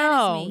somebody?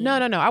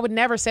 No. I would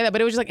never say that.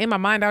 But it was just like in my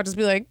mind, I would just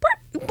be like,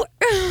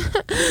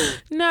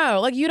 no,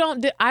 like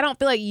I don't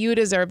feel like you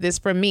deserve this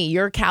from me.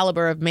 Your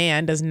caliber of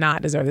man does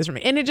not deserve this from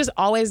me. And it just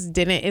always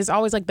didn't. It's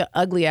always like the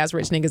ugly ass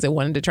rich niggas that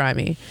wanted to try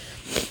me.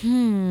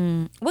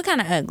 What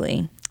kind of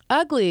ugly?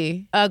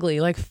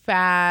 Ugly, like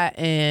fat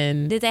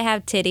and. Did they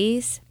have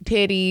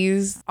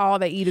titties? All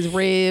they eat is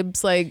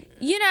ribs. Like,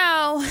 you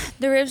know,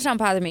 the ribs don't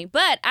bother me,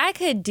 but I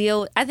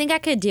think I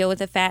could deal with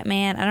a fat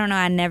man. I don't know.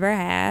 I never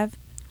have,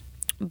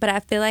 but I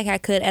feel like I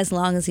could as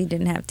long as he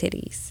didn't have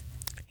titties.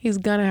 He's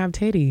gonna have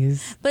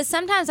titties. But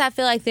sometimes I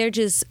feel like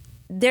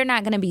they're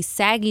not gonna be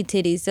saggy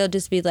titties. They'll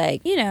just be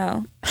like, you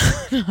know.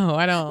 No,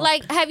 I don't.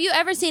 Like, have you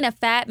ever seen a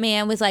fat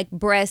man with like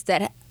breasts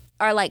that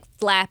are like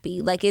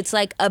flappy? Like it's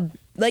like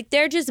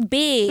they're just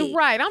big.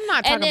 Right. I'm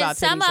not talking about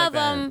titties. And then some of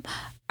them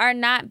are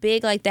not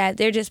big like that.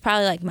 They're just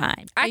probably like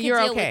mine. I can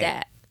deal with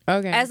that.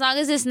 Okay. As long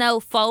as it's no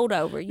fold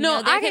over. You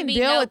know, I can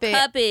deal with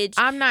cuppage. it.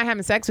 I'm not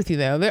having sex with you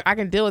though. I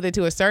can deal with it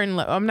to a certain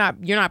level.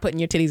 You're not putting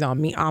your titties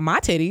on me, on my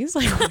titties.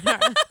 Like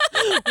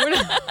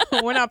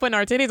we're not putting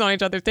our titties on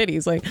each other's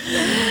titties. Like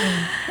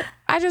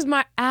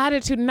my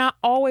attitude, not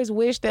always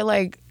wish that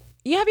like,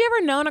 have you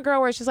ever known a girl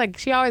where it's just like,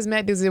 she always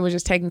met dudes that was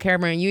just taking care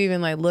of her and you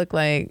even like look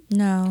like.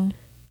 No.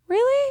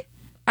 Really?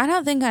 I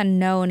don't think I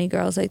know any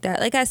girls like that.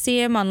 Like I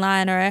see them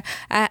online or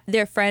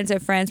their friends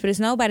of friends, but it's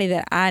nobody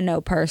that I know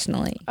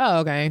personally. Oh,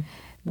 okay.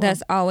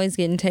 That's always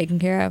getting taken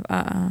care of.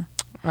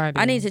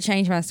 I need to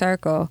change my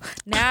circle.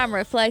 Now I'm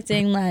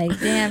reflecting like,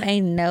 damn,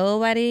 ain't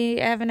nobody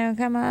having no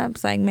come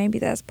ups. Like maybe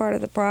that's part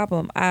of the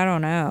problem. I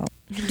don't know.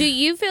 Do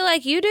you feel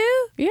like you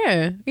do?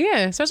 Yeah.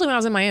 Especially when I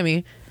was in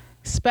Miami.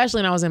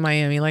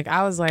 Like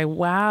I was like,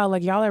 wow,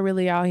 like y'all are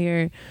really out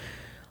here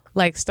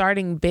like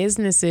starting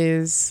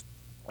businesses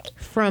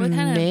from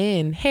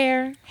men.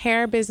 Hair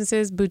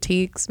businesses,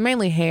 boutiques,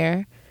 mainly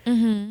hair.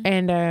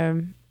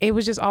 And it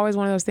was just always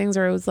one of those things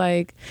where it was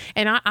like,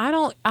 and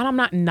I'm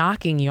not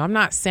knocking you. I'm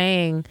not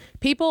saying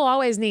people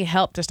always need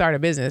help to start a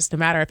business, no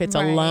matter if it's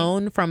a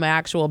loan from an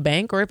actual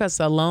bank or if it's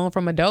a loan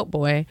from a dope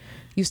boy.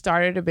 You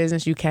started a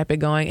business, you kept it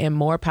going, and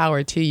more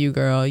power to you,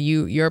 girl.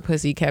 Your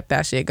pussy kept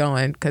that shit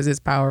going because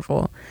it's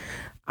powerful.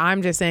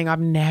 I'm just saying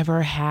I've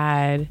never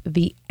had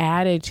the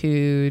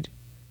attitude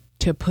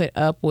to put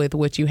up with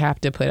what you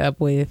have to put up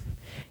with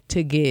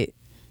to get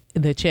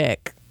the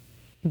check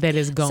that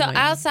is going. So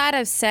outside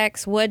of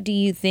sex, what do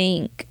you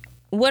think?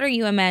 What are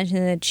you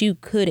imagining that you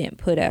couldn't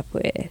put up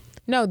with?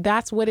 No,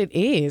 that's what it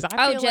is.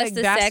 I feel like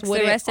that's sex, what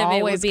the rest it of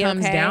always it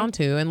comes down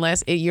to,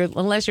 unless you're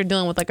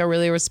dealing with like a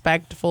really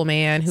respectful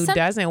man who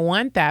doesn't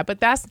want that. But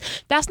that's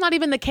not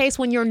even the case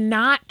when you're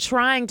not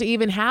trying to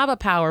even have a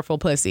powerful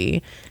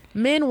pussy.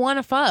 Men want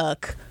to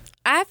fuck.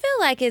 I feel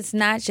like it's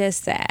not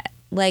just that.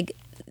 Like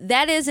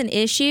that is an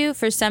issue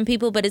for some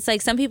people, but it's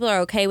like some people are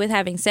okay with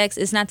having sex.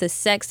 It's not the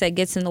sex that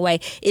gets in the way.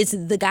 It's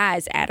the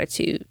guy's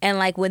attitude. And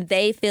like when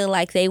they feel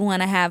like they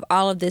want to have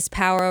all of this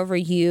power over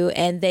you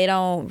and they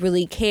don't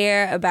really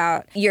care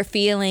about your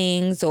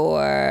feelings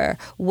or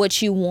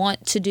what you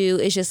want to do.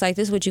 It's just like,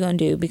 this is what you're going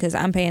to do because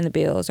I'm paying the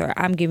bills or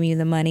I'm giving you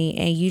the money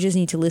and you just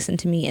need to listen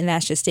to me. And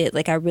that's just it.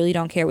 Like, I really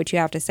don't care what you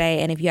have to say.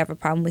 And if you have a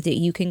problem with it,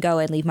 you can go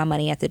and leave my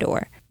money at the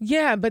door.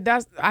 Yeah, but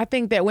I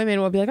think that women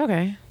will be like,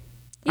 okay.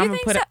 You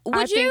think so?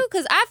 Would you?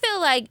 Because I feel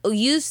like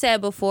you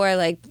said before,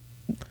 like,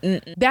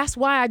 That's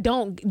why it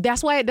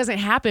doesn't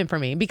happen for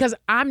me, because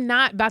I'm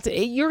not about to,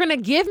 you're going to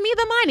give me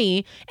the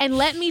money and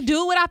let me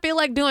do what I feel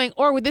like doing,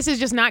 or this is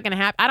just not going to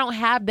happen. I don't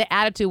have the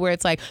attitude where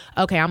it's like,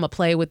 okay, I'm going to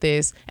play with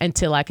this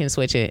until I can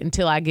switch it,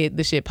 until I get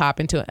the shit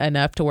popping to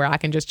enough to where I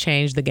can just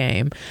change the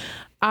game.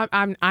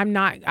 I'm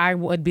not, I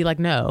would be like,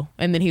 no.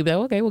 And then he'd be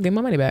like, okay, we'll get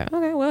my money back.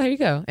 Okay, well, here you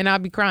go. And I'll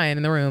be crying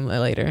in the room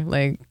later.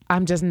 Like,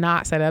 I'm just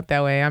not set up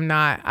that way.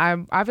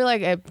 I feel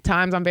like at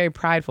times I'm very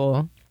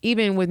prideful,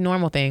 even with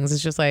normal things.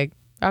 It's just like,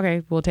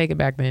 okay, we'll take it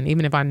back then,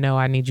 even if I know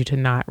I need you to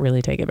not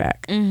really take it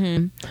back.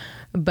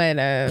 But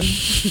I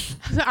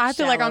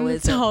feel like I'm the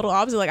total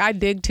opposite. Like, I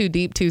dig too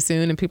deep too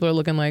soon, and people are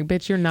looking like,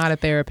 bitch, you're not a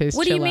therapist.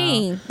 What do you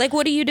mean? Like,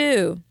 what do you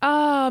do?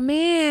 Oh,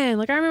 man.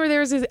 Like, I remember there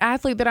was this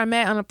athlete that I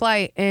met on a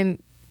flight,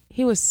 and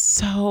he was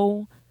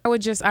so... I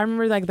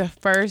remember like the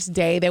first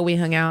day that we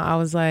hung out, I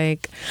was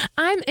like,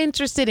 I'm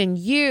interested in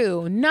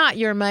you, not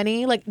your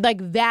money. Like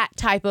that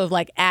type of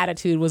like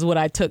attitude was what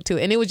I took to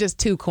it. And it was just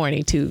too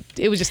corny.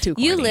 It was just too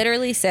corny. You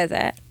literally said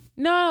that.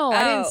 No,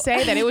 I didn't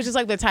say that. It was just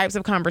like the types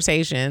of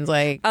conversations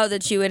like... Oh,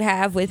 that you would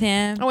have with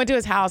him? I went to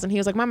his house and he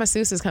was like, my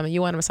masseuse is coming.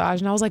 You want a massage?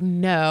 And I was like,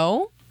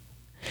 no.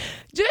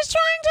 Just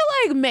trying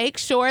to like make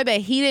sure that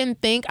he didn't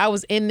think I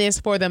was in this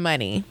for the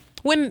money.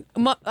 When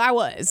I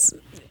was...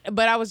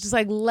 But I was just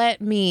like,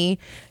 let me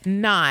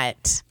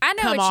not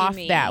come off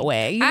that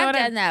way. You know I've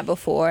done that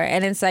before.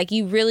 And it's like,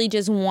 you really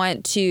just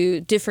want to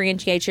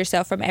differentiate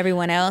yourself from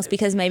everyone else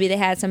because maybe they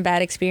had some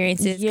bad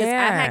experiences. Because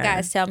I've had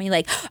guys tell me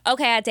like,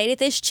 okay, I dated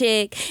this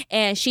chick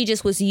and she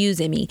just was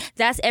using me.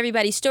 That's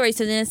everybody's story.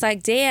 So then it's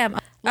like, damn,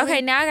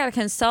 okay, now I got to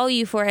console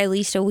you for at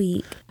least a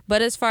week.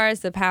 But as far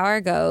as the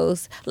power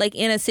goes, like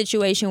in a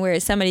situation where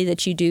it's somebody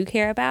that you do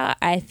care about,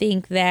 I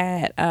think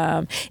that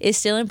it's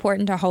still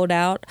important to hold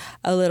out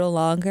a little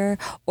longer,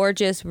 or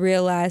just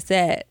realize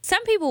that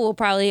some people will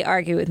probably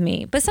argue with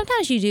me, but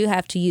sometimes you do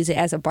have to use it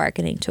as a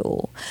bargaining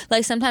tool.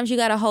 Like sometimes you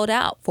got to hold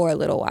out for a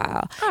little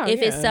while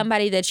if it's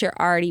somebody that you're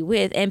already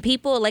with. And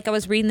people, like I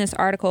was reading this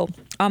article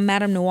on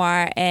Madame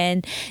Noir,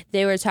 and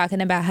they were talking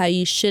about how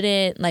you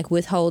shouldn't like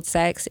withhold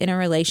sex in a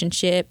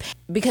relationship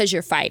because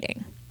you're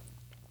fighting.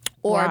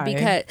 Or Why?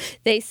 Because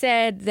they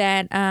said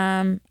that,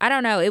 I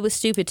don't know, it was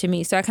stupid to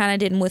me. So I kind of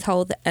didn't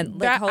hold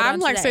I'm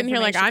like sitting here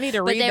like, I need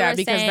to read that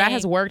because that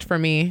has worked for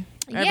me.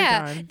 Every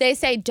time. They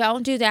say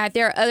don't do that.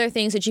 There are other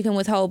things that you can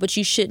withhold, but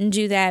you shouldn't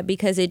do that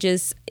because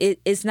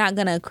it's not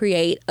going to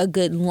create a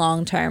good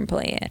long-term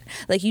plan.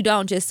 Like you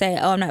don't just say,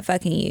 oh, I'm not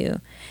fucking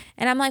you.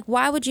 And I'm like,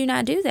 why would you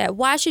not do that?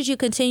 Why should you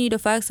continue to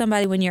fuck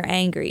somebody when you're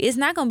angry? It's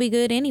not going to be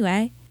good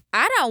anyway.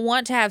 I don't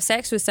want to have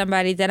sex with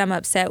somebody that I'm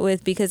upset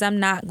with because it's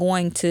not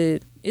going to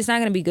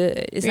be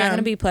good. It's not going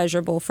to be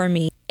pleasurable for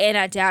me. And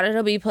I doubt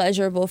it'll be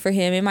pleasurable for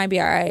him. It might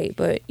be all right,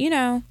 but you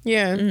know.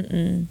 Yeah.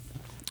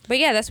 But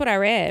yeah, that's what I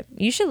read.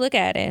 You should look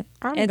at it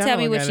and tell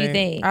me what you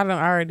think. I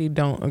already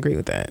don't agree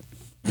with that.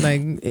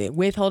 Like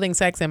withholding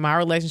sex in my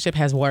relationship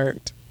has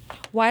worked.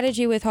 Why did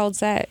you withhold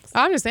sex?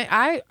 I'm just saying,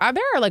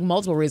 there are like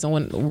multiple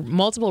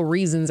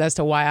reasons as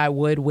to why I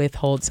would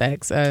withhold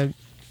sex.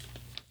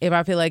 If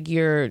I feel like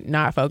you're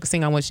not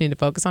focusing on what you need to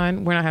focus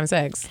on, we're not having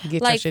sex.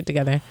 Get your shit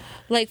together.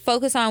 Like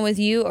focus on with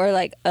you or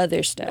like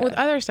other stuff? With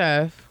other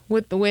stuff.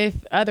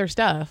 With other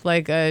stuff.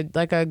 Like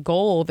a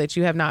goal that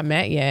you have not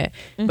met yet,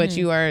 but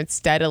you are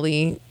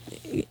steadily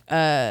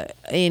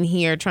in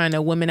here trying to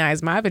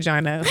womanize my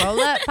vagina. Hold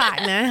up,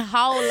 partner.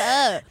 Hold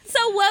up.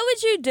 So what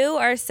would you do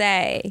or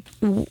say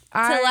to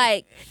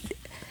like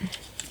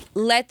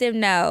let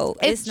them know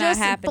it's not just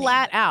happening?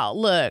 Flat out.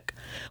 Look,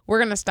 we're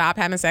going to stop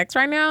having sex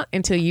right now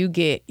until you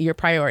get your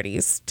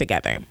priorities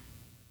together.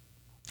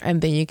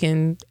 And then you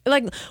can,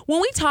 like, when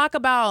we talk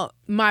about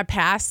my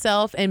past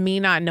self and me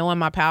not knowing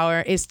my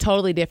power, it's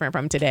totally different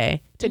from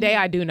today. Today,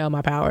 I do know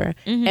my power.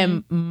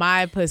 And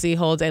my pussy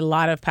holds a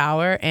lot of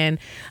power. And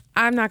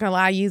I'm not going to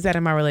lie, I use that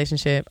in my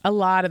relationship a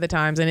lot of the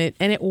times. And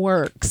it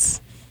works.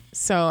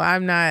 So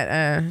I'm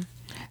not...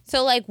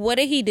 So, like, what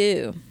did he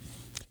do?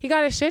 He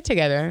got his shit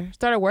together.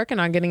 Started working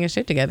on getting his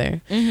shit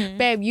together.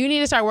 Babe, you need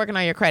to start working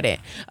on your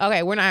credit.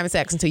 Okay, we're not having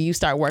sex until you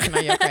start working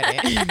on your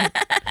credit.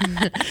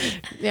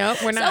 No,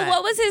 we're not. So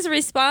what was his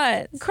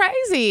response?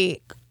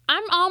 Crazy.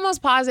 I'm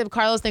almost positive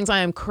Carlos thinks I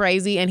am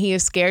crazy and he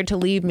is scared to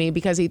leave me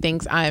because he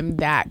thinks I'm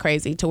that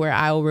crazy to where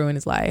I will ruin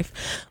his life.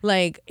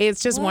 Like,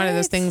 it's just one of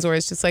those things where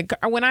it's just like,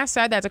 when I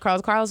said that to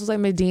Carlos was like,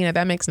 Medina,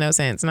 that makes no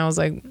sense. And I was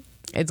like,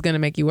 it's going to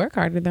make you work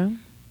harder though.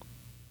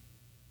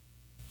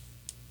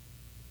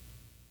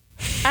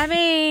 I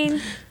mean,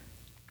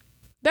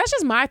 that's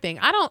just my thing.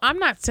 I'm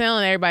not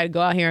telling everybody to go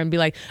out here and be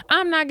like,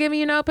 I'm not giving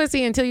you no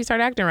pussy until you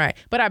start acting right.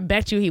 But I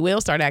bet you he will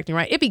start acting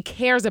right if he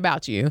cares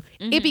about you.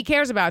 If he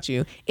cares about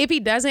you. If he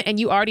doesn't and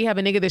you already have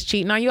a nigga that's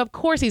cheating on you, of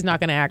course he's not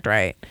going to act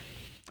right.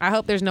 I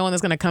hope there's no one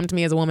that's going to come to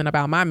me as a woman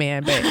about my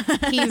man, but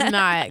he's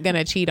not going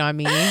to cheat on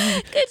me.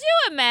 Could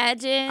you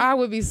imagine? I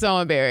would be so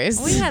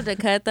embarrassed. We have to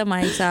cut the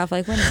mics off.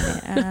 Like, wait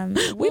a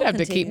minute. We'd have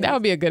to keep, that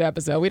would be a good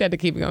episode. We'd have to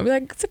keep it going. Be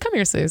like, so come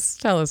here, sis.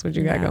 Tell us what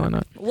you got going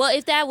on. Well,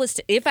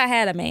 if I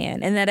had a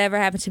man and that ever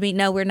happened to me,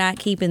 no, we're not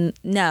keeping,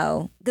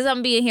 no. Because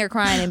I'm being here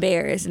crying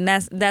embarrassed, and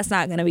that's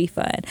not going to be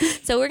fun.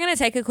 So we're going to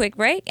take a quick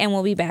break, and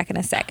we'll be back in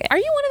a second. Are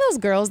you one of those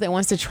girls that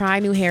wants to try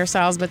new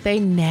hairstyles, but they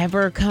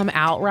never come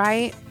out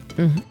right?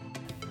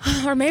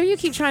 Mm-hmm. Or maybe you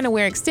keep trying to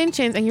wear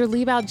extensions and your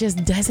leave out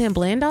just doesn't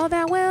blend all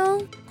that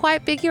well?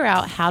 Quite figure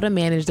out how to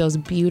manage those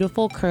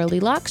beautiful curly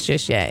locks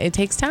just yet. It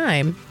takes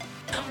time.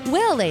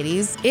 Well,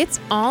 ladies,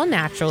 It's All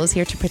Natural is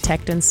here to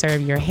protect and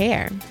serve your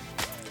hair.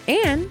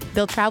 And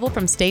they'll travel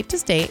from state to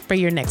state for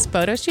your next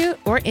photo shoot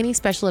or any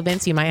special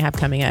events you might have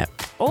coming up.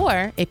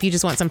 Or if you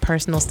just want some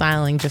personal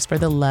styling just for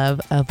the love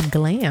of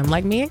glam,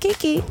 like me and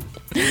Kiki.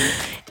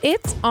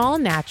 It's All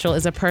Natural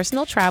is a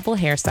personal travel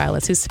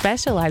hairstylist who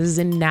specializes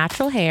in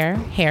natural hair,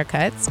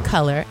 haircuts,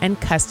 color, and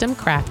custom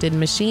crafted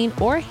machine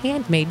or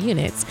handmade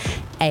units,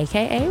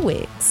 aka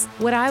wigs.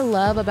 What I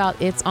love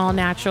about It's All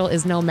Natural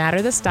is no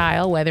matter the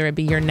style, whether it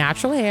be your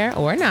natural hair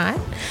or not,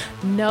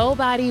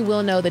 nobody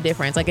will know the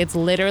difference. Like, it's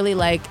literally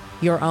like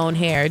your own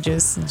hair,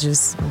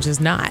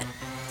 just not.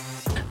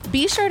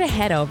 Be sure to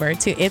head over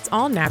to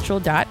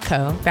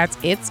itsallnatural.co. That's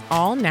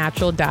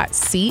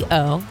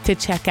itsallnatural.co to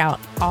check out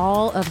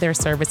all of their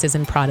services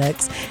and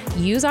products.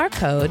 Use our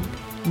code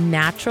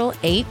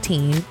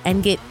NATURAL18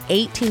 and get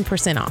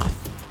 18% off.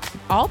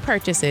 All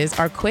purchases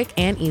are quick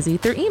and easy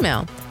through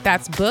email.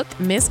 That's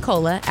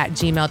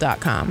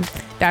bookmisscola@gmail.com.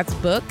 That's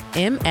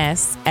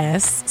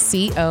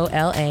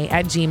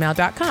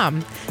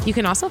bookmsscola@gmail.com. You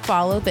can also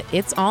follow the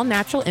It's All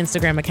Natural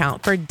Instagram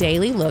account for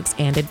daily looks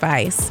and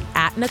advice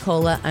at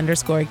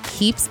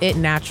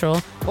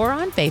Nicola_keeps-it-natural or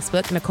on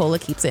Facebook, Nicola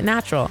Keeps It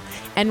Natural.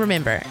 And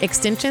remember,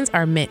 extensions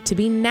are meant to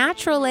be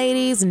natural,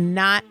 ladies,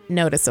 not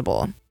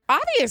noticeable.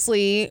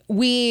 Obviously,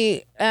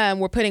 we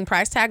were putting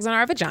price tags on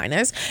our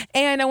vaginas,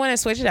 and I want to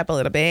switch it up a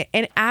little bit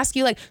and ask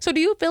you, like, so do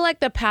you feel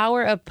like the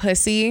power of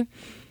pussy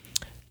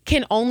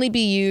can only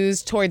be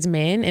used towards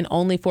men and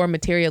only for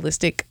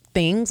materialistic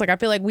things? Like, I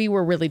feel like we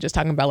were really just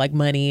talking about like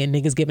money and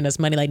niggas giving us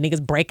money, like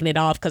niggas breaking it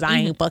off because I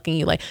ain't fucking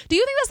you. Like, do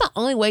you think that's the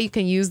only way you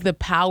can use the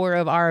power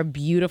of our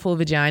beautiful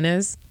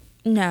vaginas?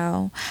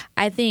 No,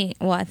 I think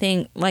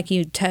like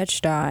you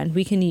touched on,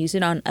 we can use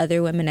it on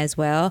other women as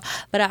well.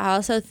 But I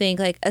also think,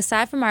 like,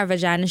 aside from our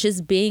vaginas,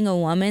 just being a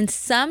woman,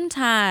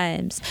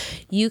 sometimes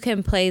you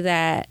can play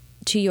that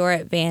to your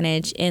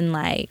advantage in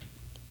like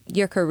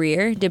your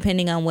career,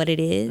 depending on what it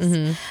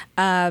is.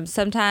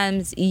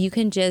 Sometimes you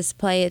can just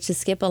play it to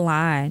skip a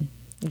line,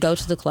 go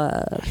to the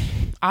club.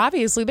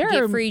 Obviously, there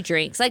get are free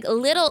drinks, like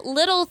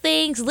little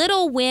things,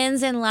 little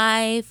wins in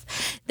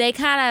life. They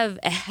kind of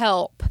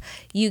help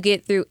you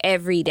get through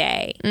every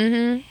day,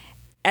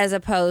 as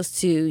opposed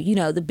to, you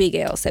know, the big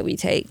L's that we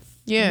take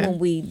when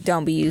we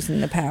don't be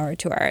using the power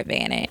to our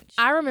advantage.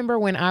 I remember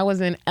when I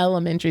was in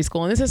elementary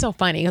school, and this is so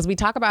funny because we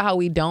talk about how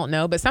we don't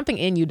know, but something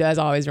in you does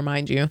always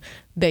remind you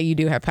that you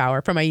do have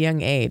power from a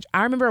young age.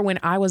 I remember when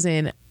I was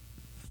in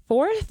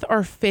 4th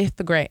or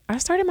 5th grade. I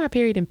started my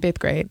period in 5th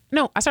grade.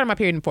 No, I started my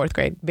period in 4th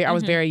grade. I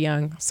was very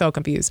young, so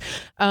confused.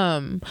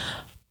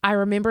 I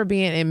remember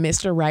being in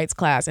Mr. Wright's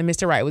class, and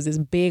Mr. Wright was this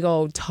big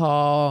old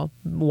tall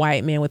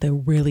white man with a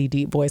really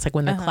deep voice. Like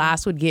when the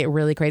class would get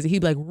really crazy, he'd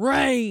be like,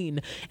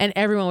 "Rain!" and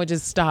everyone would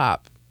just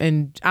stop.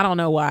 And I don't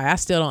know why. I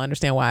still don't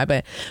understand why.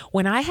 But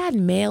when I had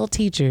male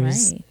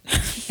teachers,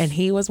 and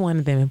he was one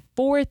of them, in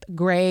 4th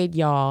grade,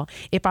 y'all,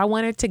 if I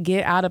wanted to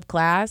get out of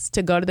class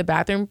to go to the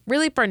bathroom,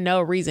 really for no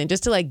reason,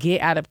 just to like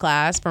get out of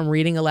class from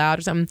reading aloud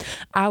or something,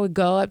 I would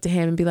go up to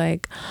him and be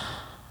like,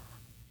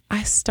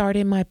 "I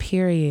started my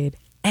period.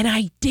 And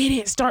I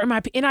didn't start my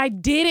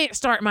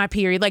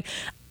period." Like,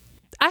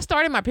 I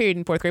started my period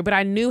in 4th grade, but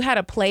I knew how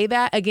to play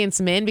that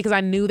against men because I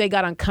knew they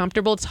got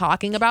uncomfortable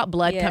talking about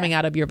blood coming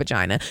out of your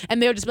vagina.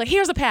 And they would just be like,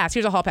 "Here's a pass.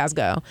 Here's a hall pass.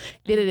 Go."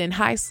 Did it in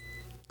high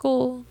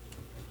school.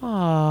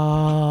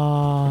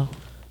 Aww.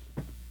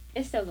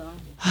 It's still going.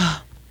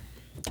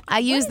 I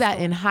used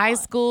that in high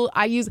school.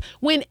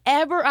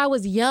 Whenever I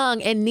was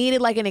young and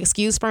needed like an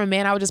excuse from a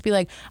man, I would just be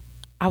like,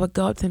 I would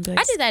go up to him and be like,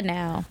 I do that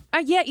now.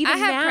 Yeah, even I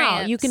have now.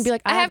 cramps. You can be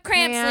like, I have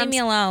cramps. Leave me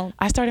alone.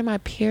 I started my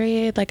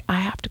period. Like, I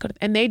have to go.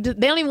 And they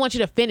don't even want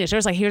you to finish. They're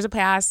just like, "Here's a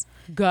pass.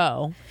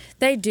 Go."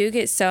 They do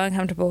get so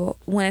uncomfortable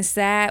when it's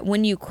that,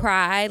 when you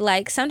cry.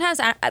 Like,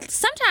 sometimes,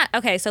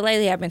 okay, so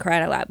lately I've been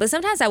crying a lot. But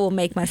sometimes I will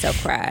make myself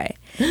cry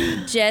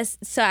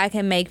just so I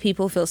can make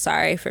people feel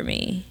sorry for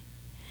me.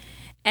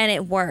 And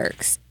it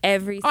works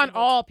on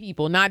all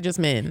people, not just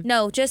men.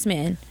 No, just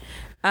men.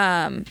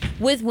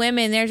 With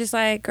women, they're just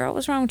like, "Girl,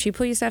 what's wrong with you?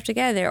 Pull yourself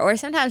together." Or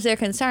sometimes they're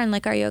concerned,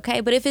 like, "Are you okay?"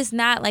 But if it's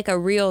not like a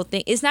real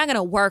thing, it's not going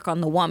to work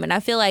on the woman.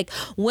 I feel like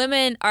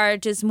women are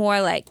just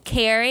more like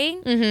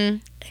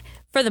caring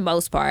for the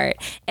most part,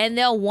 and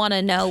they'll want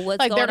to know what's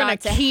like going on. they're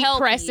gonna keep help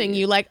pressing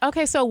you. Like,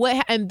 okay, so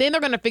what? And then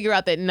they're gonna figure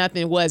out that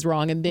nothing was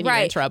wrong, and then you're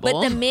in trouble.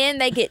 But the men,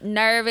 they get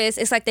nervous.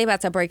 It's like they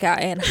about to break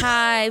out in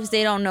hives.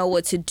 They don't know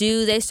what to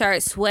do. They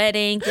start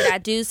sweating. Did I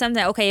do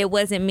something? Okay, it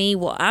wasn't me.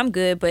 Well, I'm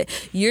good, but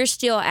you're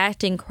still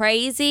acting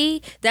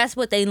crazy. That's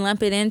what they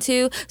lump it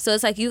into. So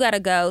it's like you gotta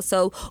go.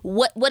 So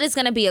what is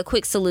gonna be a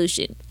quick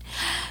solution?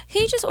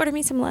 Can you just order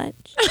me some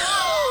lunch?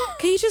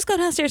 Can you just go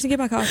downstairs and get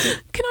my coffee?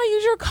 Can I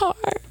use your car?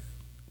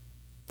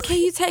 Can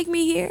you take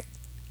me here?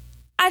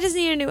 I just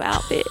need a new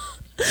outfit.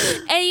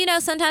 And you know,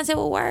 sometimes it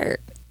will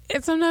work.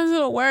 And sometimes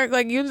it'll work.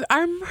 Like I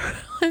remember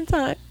one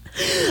time.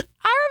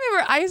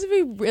 I used to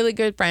be really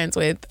good friends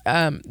with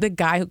the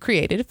guy who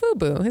created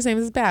FUBU. His name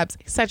is Babs.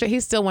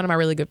 He's still one of my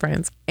really good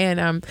friends.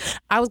 And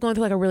I was going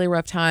through like a really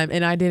rough time,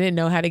 and I didn't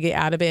know how to get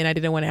out of it, and I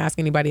didn't want to ask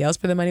anybody else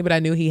for the money, but I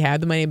knew he had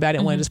the money, but I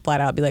didn't want to just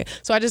flat out be like.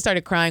 So I just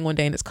started crying one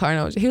day in his car,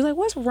 and he was like,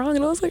 "What's wrong?"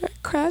 And I was like, "I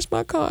crashed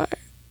my car."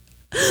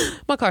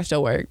 My car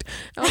still worked.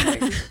 I was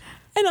like,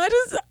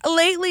 and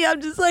lately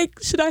I'm just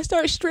like, should I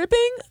start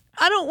stripping?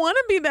 I don't want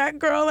to be that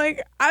girl.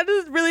 Like, I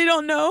just really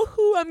don't know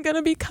who I'm going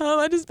to become.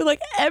 I just feel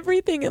like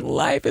everything in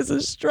life is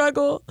a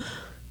struggle.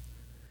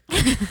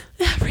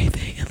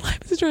 Everything in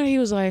life is a struggle. He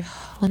was like,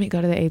 let me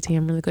go to the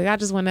ATM really quick. I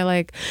just want to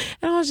and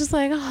I was just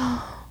like,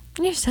 oh.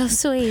 You're so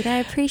sweet. I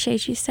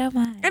appreciate you so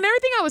much. And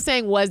everything I was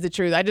saying was the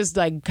truth. I just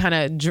kind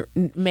of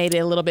made it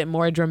a little bit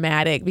more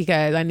dramatic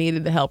because I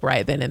needed the help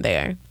right then and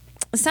there.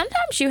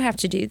 Sometimes you have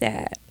to do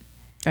that.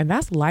 And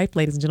that's life,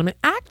 ladies and gentlemen.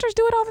 Actors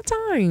do it all the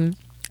time.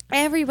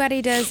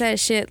 Everybody does that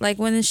shit. Like,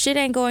 when the shit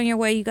ain't going your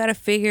way, you got to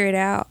figure it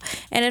out.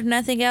 And if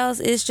nothing else,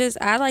 it's just,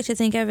 I like to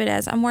think of it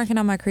as I'm working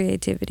on my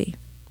creativity.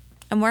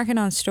 I'm working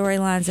on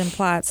storylines and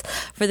plots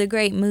for the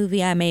great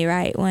movie I may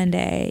write one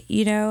day,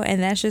 you know?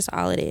 And that's just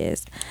all it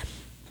is.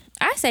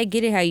 I say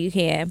get it how you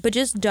can, but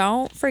just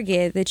don't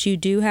forget that you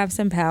do have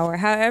some power.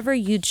 However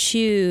you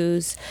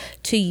choose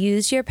to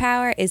use your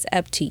power is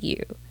up to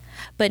you.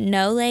 But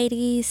know,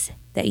 ladies,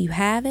 that you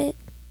have it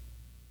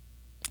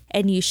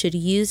and you should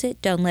use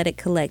it. Don't let it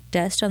collect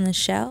dust on the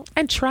shelf.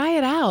 And try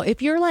it out.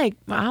 If you're like,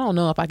 I don't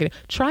know if I could,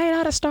 try it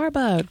out at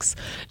Starbucks.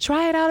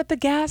 Try it out at the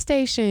gas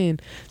station.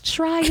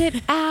 Try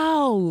it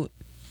out.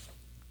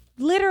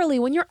 Literally,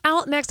 when you're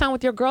out next time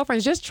with your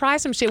girlfriends, just try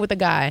some shit with a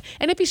guy.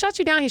 And if he shuts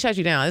you down, he shuts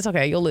you down. It's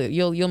okay.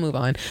 You'll move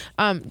on.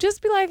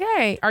 Just be like,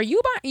 hey, are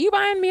you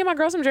buying me and my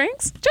girl some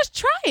drinks? Just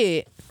try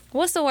it.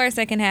 What's the worst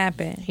that can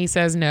happen? He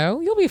says no.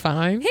 You'll be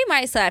fine. He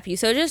might slap you,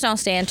 so just don't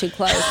stand too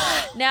close.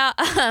 Now,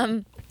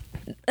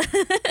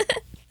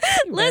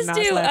 let's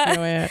do.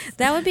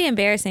 That would be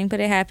embarrassing, but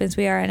it happens.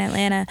 We are in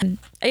Atlanta.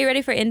 Are you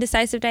ready for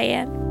Indecisive,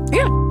 Diane?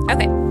 Yeah.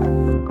 Okay.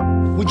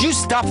 Would you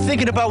stop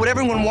thinking about what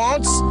everyone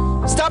wants?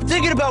 Stop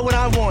thinking about what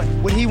I want,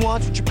 what he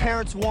wants, what your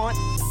parents want.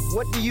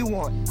 What do you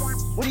want?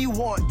 What do you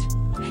want?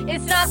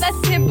 It's not that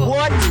simple.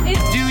 What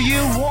do you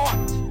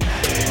want?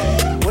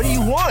 What do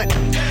you want?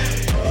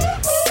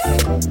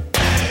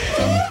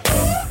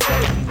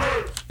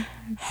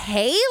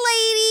 Hey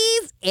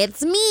ladies,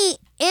 it's me,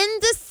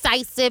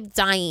 Indecisive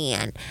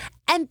Diane.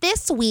 And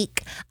this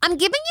week, I'm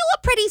giving you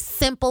a pretty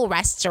simple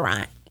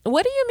restaurant.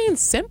 What do you mean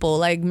simple?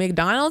 Like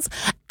McDonald's?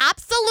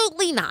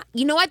 Absolutely not.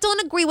 You know, I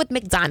don't agree with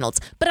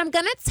McDonald's, but I'm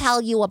going to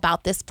tell you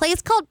about this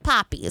place called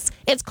Poppy's.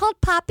 It's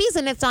called Poppy's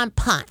and it's on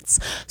Ponce.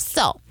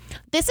 So,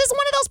 this is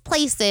one of those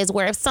places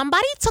where if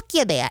somebody took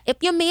you there, if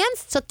your man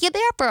took you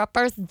there for a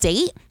first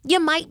date, you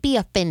might be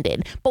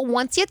offended. But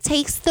once you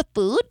taste the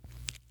food,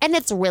 and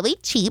it's really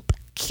cheap,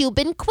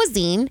 Cuban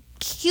cuisine,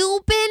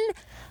 Cuban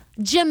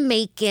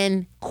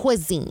Jamaican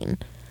cuisine.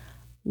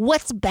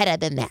 What's better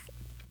than that?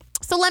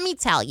 So let me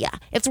tell you,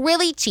 it's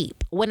really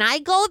cheap. When I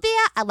go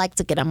there, I like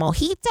to get a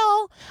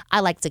mojito. I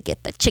like to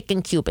get the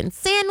chicken Cuban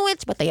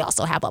sandwich, but they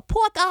also have a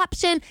pork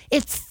option.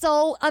 It's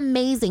so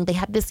amazing. They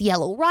have this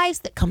yellow rice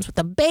that comes with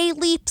a bay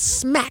leaf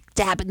smack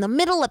dab in the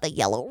middle of the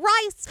yellow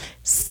rice.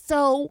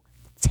 So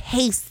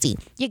tasty.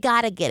 You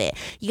gotta get it.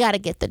 You gotta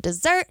get the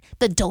dessert,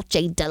 the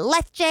dulce de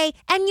leche,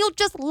 and you'll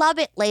just love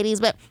it, ladies.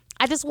 But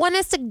I just want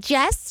to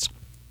suggest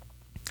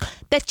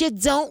that you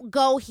don't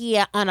go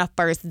here on a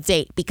first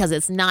date because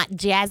it's not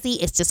jazzy.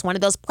 It's just one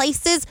of those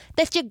places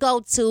that you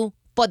go to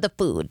for the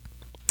food.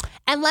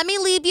 And let me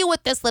leave you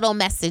with this little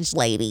message,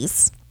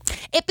 ladies.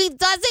 If he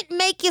doesn't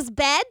make his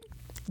bed,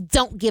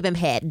 don't give him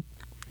head.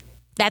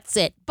 That's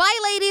it. Bye,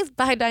 ladies.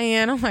 Bye,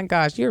 Diane. Oh my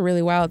gosh, you're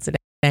really wild today.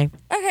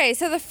 Okay,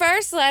 so the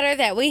first letter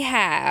that we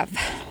have.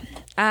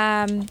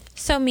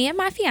 So me and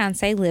my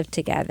fiance live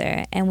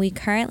together, and we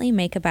currently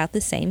make about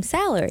the same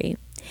salary.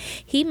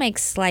 He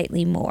makes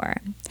slightly more.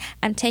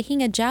 I'm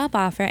taking a job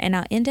offer and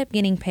I'll end up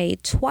getting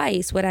paid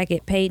twice what I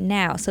get paid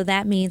now. So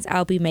that means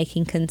I'll be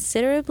making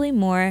considerably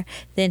more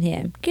than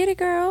him. Get it,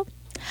 girl?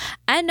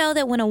 I know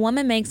that when a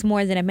woman makes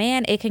more than a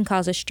man, it can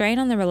cause a strain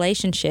on the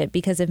relationship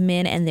because of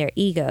men and their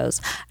egos.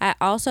 I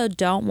also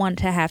don't want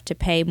to have to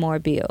pay more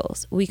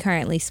bills. We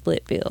currently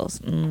split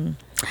bills.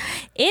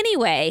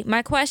 Anyway,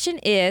 my question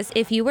is,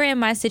 if you were in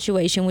my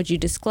situation, would you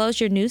disclose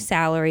your new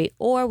salary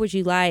or would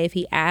you lie if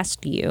he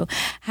asked you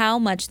how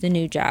much the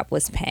new job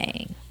was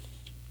paying?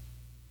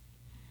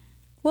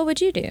 What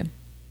would you do?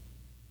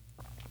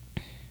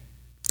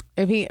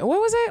 If he, what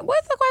was it?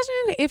 What's the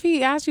question? If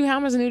he asked you how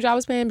much the new job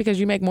is paying because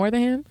you make more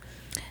than him?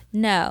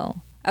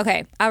 No.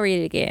 Okay, I'll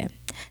read it again.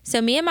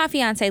 So me and my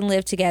fiance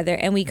live together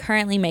and we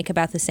currently make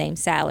about the same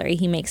salary.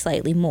 He makes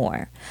slightly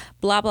more.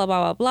 Blah, blah,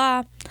 blah,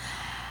 blah,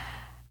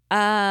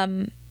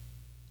 blah.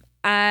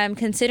 I'm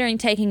considering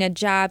taking a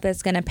job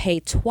that's going to pay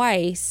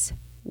twice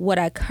what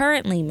I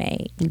currently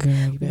make.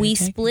 Girl, we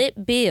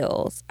split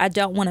bills. I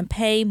don't want to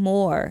pay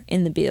more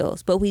in the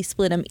bills, but we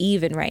split them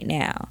even right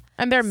now.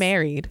 And they're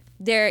married.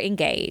 They're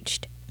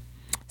engaged.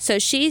 So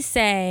she's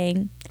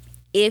saying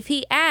if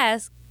he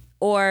asks,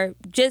 or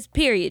just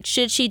period,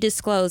 should she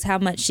disclose how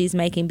much she's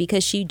making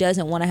because she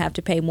doesn't want to have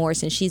to pay more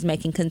since she's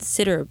making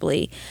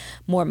considerably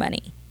more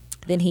money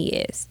than he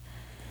is?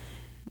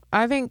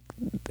 I think,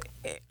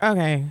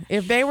 okay,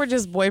 if they were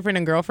just boyfriend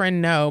and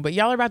girlfriend, no. But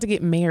y'all are about to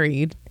get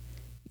married.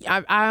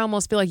 I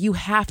almost feel like you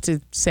have to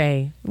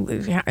say,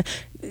 I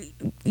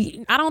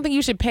don't think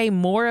you should pay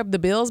more of the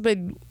bills, but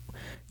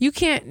you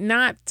can't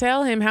not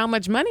tell him how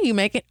much money you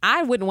make.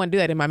 I wouldn't want to do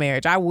that in my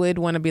marriage. I would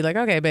want to be like,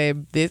 okay,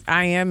 babe,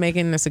 I am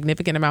making a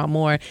significant amount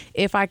more.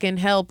 If I can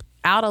help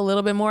out a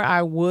little bit more,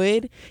 I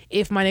would,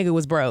 if my nigga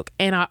was broke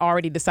and I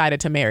already decided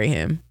to marry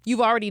him.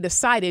 You've already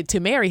decided to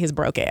marry his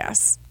broke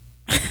ass.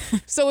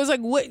 So it's like,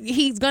 what,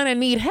 he's gonna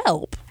need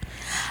help.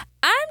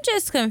 I'm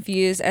just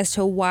confused as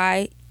to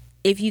why,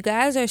 if you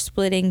guys are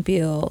splitting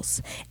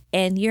bills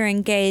and you're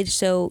engaged,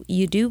 so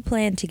you do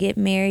plan to get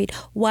married,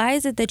 why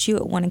is it that you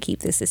would want to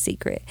keep this a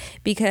secret?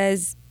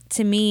 Because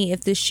to me,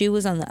 if the shoe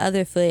was on the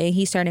other foot and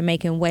he started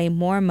making way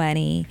more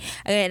money,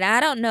 and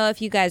I don't know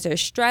if you guys are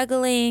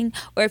struggling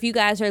or if you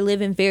guys are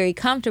living very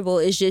comfortable,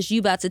 it's just you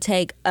about to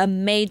take a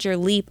major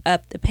leap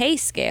up the pay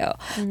scale.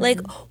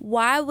 Like,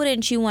 why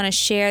wouldn't you want to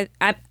share?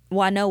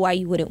 Well, I know why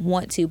you wouldn't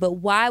want to, but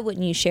why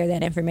wouldn't you share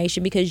that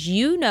information? Because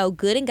you know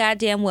good and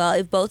goddamn well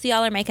if both of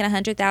y'all are making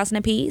 $100,000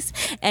 a piece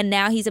and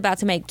now he's about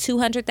to make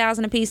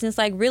 $200,000 a piece, and it's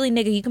like, really,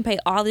 nigga, you can pay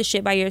all this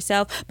shit by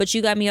yourself, but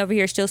you got me over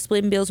here still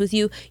splitting bills with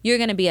you, you're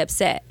gonna be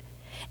upset.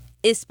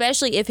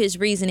 Especially if his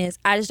reason is,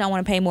 I just don't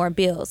want to pay more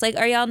bills. Like,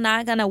 are y'all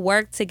not going to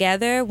work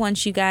together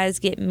once you guys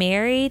get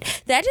married?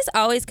 That just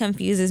always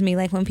confuses me.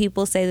 Like, when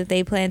people say that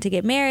they plan to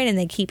get married and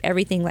they keep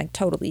everything, like,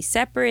 totally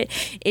separate,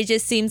 it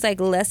just seems like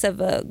less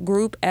of a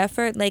group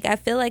effort. Like, I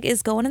feel like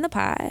it's going in the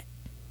pot.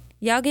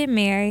 Y'all get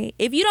married.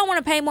 If you don't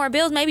want to pay more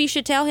bills, maybe you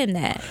should tell him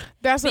that.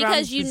 That's what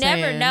because you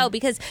never know.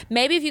 Because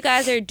maybe if you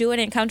guys are doing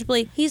it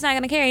comfortably, he's not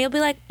going to care. He'll be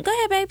like, go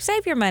ahead, babe,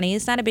 save your money.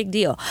 It's not a big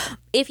deal.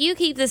 If you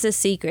keep this a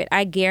secret,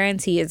 I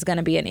guarantee it's going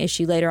to be an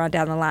issue later on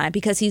down the line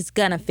because he's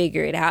going to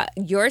figure it out.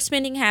 Your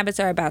spending habits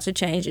are about to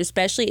change,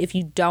 especially if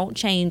you don't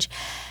change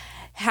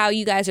how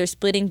you guys are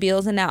splitting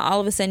bills. And now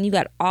all of a sudden you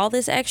got all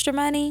this extra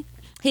money.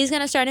 He's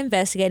going to start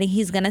investigating.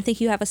 He's going to think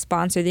you have a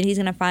sponsor. Then he's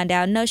going to find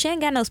out, no, she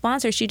ain't got no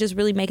sponsor. She just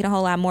really making a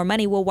whole lot more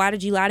money. Well, why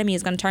did you lie to me?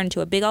 It's going to turn into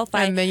a big old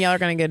fight. And then y'all are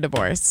going to get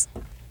divorced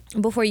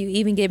before you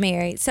even get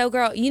married. So,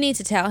 girl, you need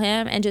to tell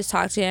him and just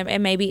talk to him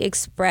and maybe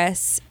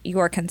express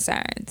your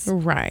concerns.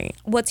 Right.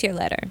 What's your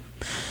letter?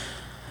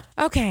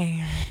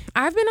 Okay.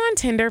 I've been on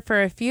Tinder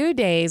for a few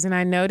days and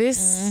I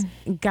noticed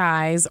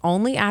guys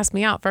only ask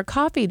me out for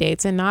coffee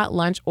dates and not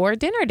lunch or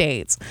dinner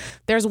dates.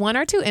 There's one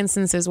or two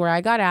instances where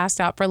I got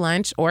asked out for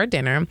lunch or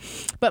dinner,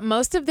 but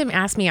most of them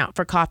ask me out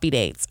for coffee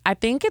dates. I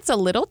think it's a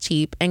little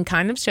cheap and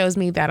kind of shows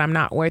me that I'm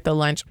not worth a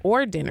lunch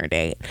or dinner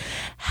date.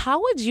 How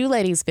would you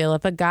ladies feel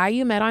if a guy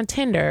you met on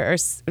Tinder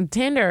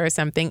or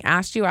something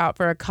asked you out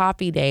for a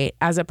coffee date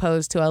as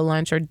opposed to a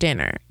lunch or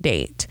dinner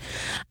date?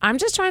 I'm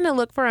just trying to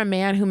look for a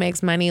man who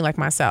makes money like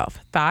myself.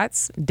 Thoughts?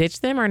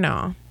 Ditch them or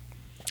no?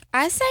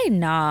 I say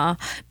nah,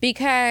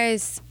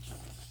 because,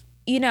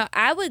 you know,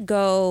 I would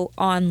go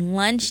on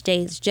lunch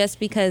dates just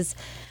because,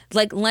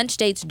 like, lunch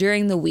dates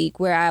during the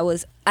week where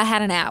I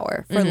had an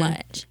hour for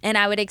lunch, and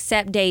I would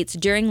accept dates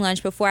during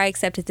lunch before I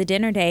accepted the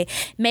dinner date.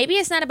 Maybe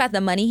it's not about the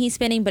money he's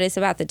spending, but it's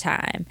about the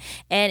time.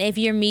 And if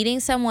you're meeting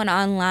someone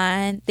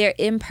online, their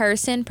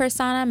in-person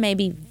persona may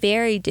be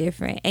very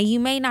different, and you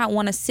may not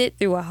want to sit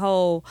through a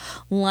whole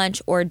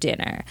lunch or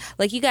dinner.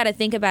 Like, you got to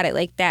think about it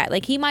like that.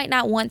 Like, he might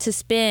not want to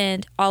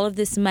spend all of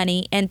this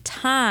money and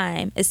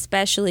time,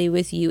 especially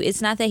with you.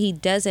 It's not that he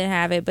doesn't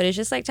have it, but it's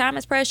just like, time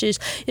is precious.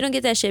 You don't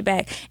get that shit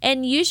back.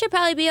 And you should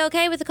probably be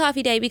okay with a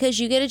coffee date because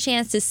you get a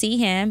chance to see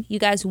him. You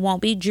guys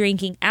won't be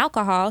drinking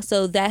alcohol,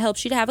 so that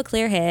helps you to have a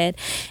clear head.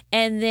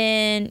 And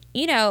then,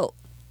 you know,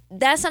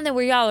 that's something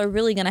where y'all are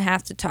really gonna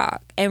have to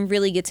talk and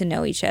really get to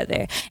know each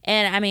other.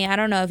 And I mean, I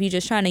don't know if you're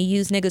just trying to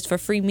use niggas for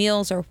free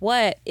meals or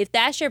what. If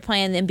that's your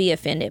plan, then be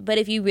offended. But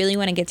if you really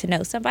want to get to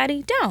know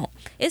somebody, don't.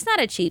 It's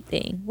not a cheap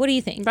thing. What do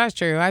you think? That's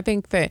true. I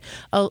think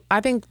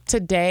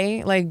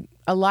today, like,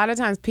 a lot of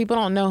times people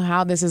don't know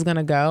how this is going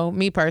to go.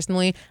 Me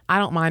personally, I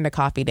don't mind a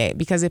coffee date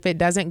because if it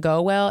doesn't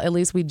go well, at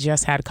least we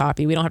just had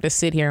coffee. We don't have to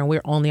sit here and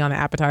we're only on the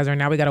appetizer.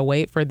 Now we got to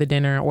wait for the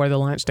dinner or the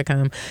lunch to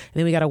come. And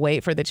then we got to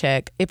wait for the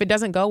check. If it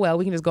doesn't go well,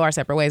 we can just go our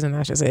separate ways and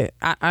that's just it.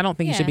 I don't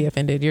think you should be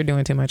offended. You're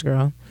doing too much,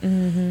 girl.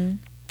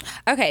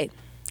 Okay,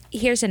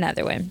 here's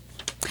another one.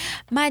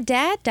 My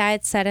dad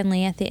died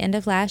suddenly at the end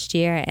of last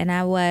year, and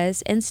I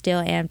was and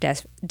still am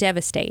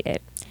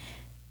devastated.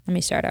 Let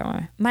me start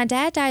over. My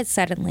dad died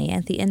suddenly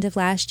at the end of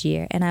last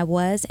year, and I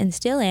was and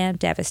still am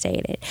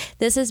devastated.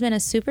 This has been a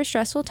super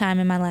stressful time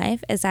in my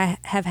life as I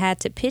have had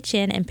to pitch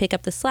in and pick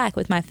up the slack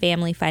with my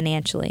family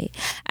financially.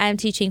 I am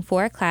teaching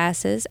 4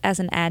 classes as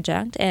an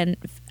adjunct and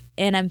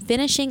I'm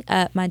finishing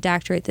up my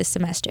doctorate this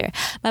semester.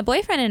 My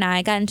boyfriend and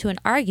I got into an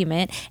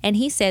argument, and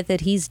he said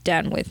that he's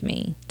done with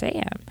me.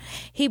 Damn.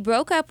 He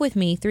broke up with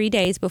me 3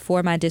 days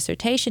before my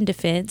dissertation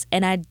defense,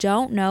 and I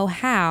don't know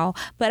how,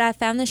 but I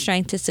found the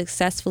strength to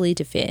successfully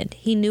defend.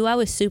 He knew I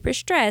was super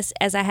stressed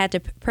as I had to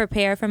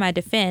prepare for my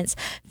defense,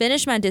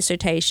 finish my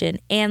dissertation,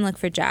 and look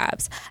for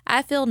jobs.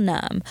 I feel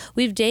numb.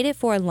 We've dated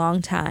for a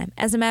long time.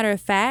 As a matter of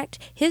fact,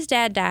 his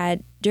dad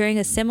died during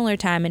a similar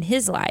time in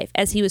his life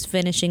as he was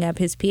finishing up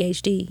his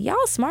PhD.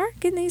 Y'all smart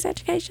getting these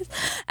educations.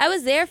 I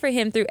was there for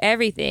him through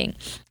everything.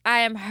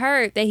 I am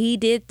hurt that he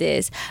did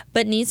this,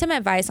 but need some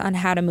advice on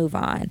how to move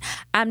on.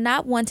 I'm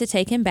not one to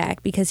take him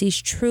back because he's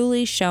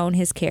truly shown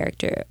his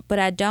character, but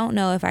I don't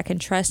know if I can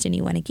trust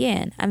anyone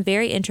again. I'm a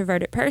very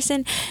introverted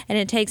person, and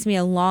it takes me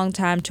a long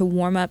time to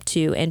warm up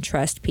to and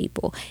trust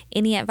people.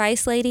 Any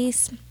advice,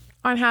 ladies?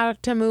 On how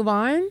to move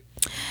on?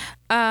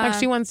 Like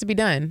she wants to be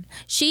done.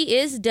 She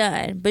is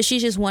done, but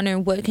she's just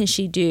wondering what can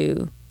she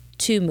do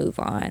to move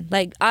on.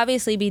 Like,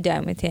 obviously be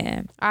done with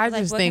him. What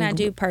can I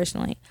do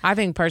personally? I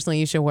think personally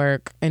you should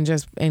work and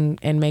just and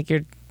make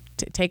your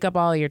take up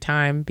all of your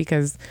time,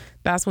 because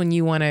that's when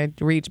you want to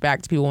reach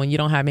back to people when you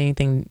don't have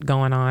anything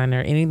going on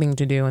or anything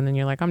to do, and then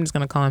you're like, I'm just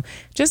gonna call him.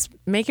 Just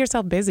make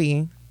yourself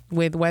busy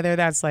with whether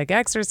that's like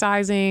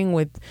exercising,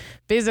 with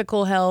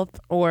physical health,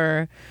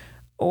 or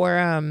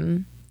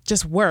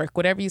just work,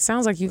 whatever.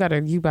 Sounds like you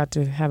about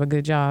to have a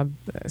good job,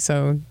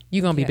 so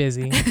you're gonna be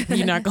busy.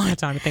 You're not gonna have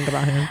time to think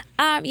about him.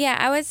 Yeah,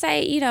 I would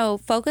say,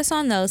 focus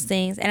on those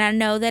things, and I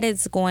know that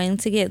it's going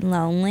to get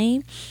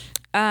lonely.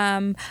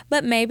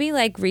 But maybe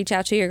like reach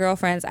out to your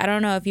girlfriends. I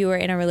don't know if you were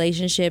in a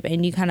relationship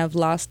and you kind of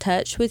lost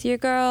touch with your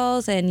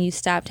girls and you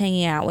stopped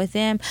hanging out with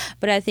them,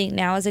 but I think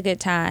now is a good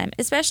time,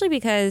 especially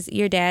because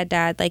your dad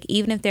died. Like,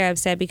 even if they're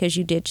upset because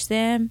you ditched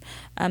them,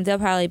 they'll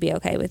probably be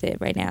okay with it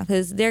right now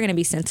because they're going to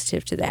be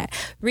sensitive to that.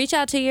 Reach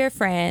out to your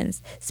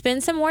friends,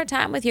 spend some more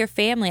time with your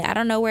family. I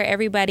don't know where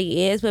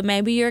everybody is, but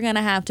maybe you're going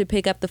to have to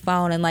pick up the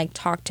phone and like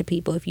talk to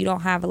people if you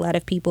don't have a lot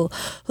of people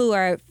who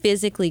are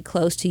physically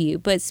close to you.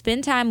 But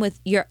spend time with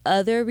your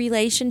other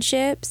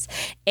relationships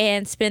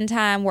and spend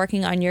time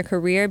working on your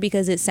career,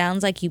 because it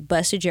sounds like you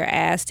busted your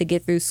ass to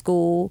get through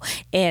school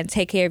and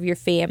take care of your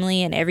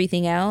family and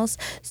everything else.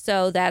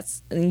 So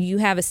you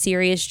have a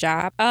serious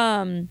job.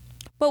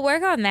 But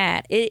work on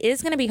that. It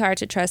is going to be hard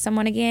to trust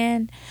someone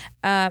again.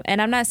 And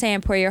I'm not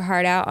saying pour your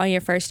heart out on your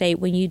first date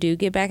when you do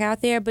get back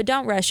out there, but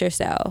don't rush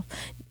yourself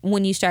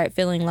when you start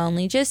feeling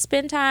lonely. Just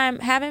spend time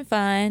having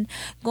fun,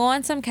 go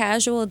on some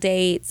casual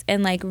dates,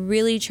 and like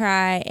really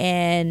try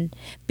and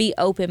be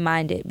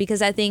open-minded,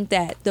 because I think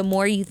that the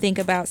more you think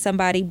about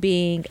somebody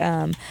being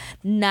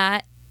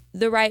not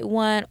the right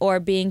one or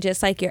being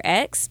just like your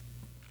ex,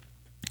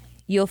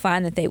 you'll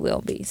find that they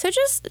will be. So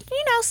just,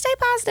 stay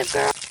positive,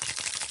 girl.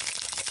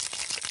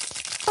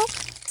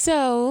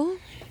 So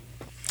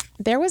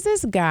there was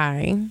this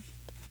guy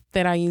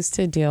that I used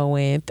to deal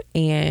with,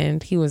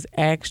 and he was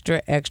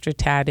extra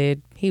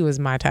tatted. He was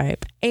my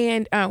type.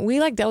 And we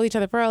like dealt with each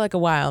other for like a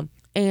while.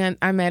 And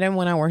I met him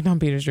when I worked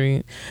on Peter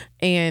Street.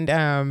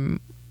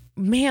 And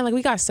man, like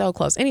we got so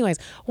close. Anyways,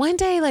 one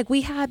day, like we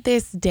had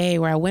this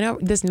night where I went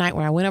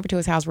over to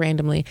his house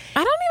randomly.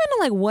 I don't even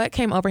know like what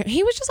came over him.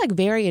 He was just like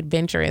very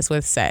adventurous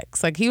with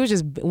sex. Like he was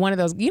just one of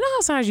those,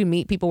 how sometimes you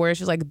meet people where it's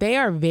just like they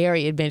are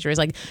very adventurous.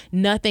 Like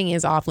nothing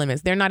is off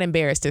limits. They're not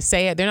embarrassed to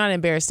say it. They're not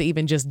embarrassed to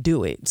even just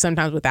do it,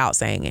 sometimes without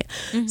saying it.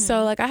 Mm-hmm.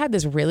 So like I had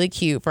this really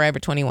cute Forever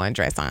 21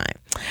 dress on,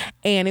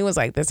 and it was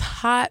like this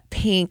hot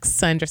pink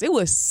sundress. It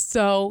was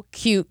so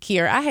cute,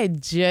 Kiera. I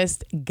had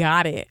just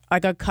got it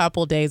like a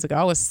couple days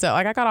ago.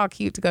 I got all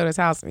cute to go to his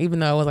house, even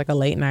though it was like a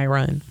late night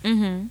run.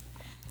 Mm-hmm.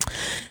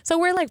 So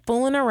we're like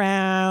fooling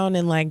around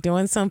and like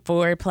doing some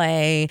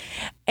foreplay,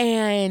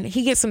 and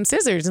he gets some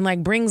scissors and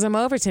like brings them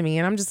over to me,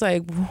 and I'm just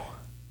like,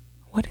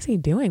 what is he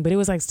doing? But it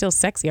was like still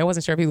sexy. I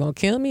wasn't sure if he was gonna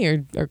kill me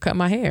or cut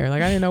my hair.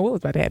 Like I didn't know what was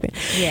about to happen.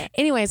 Yeah.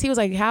 Anyways, he was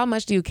like, how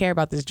much do you care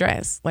about this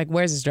dress? Like,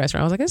 where's this dress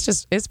from? I was like,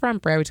 it's from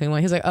Forever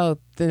 21. He's like, oh,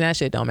 then that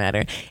shit don't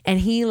matter. And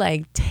he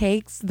like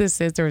takes the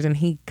scissors and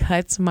he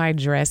cuts my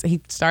dress. He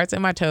starts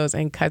at my toes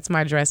and cuts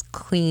my dress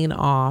clean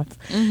off.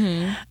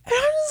 Mm-hmm. And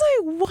I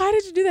was like, why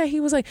did you do that? He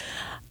was like,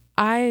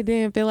 I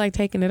didn't feel like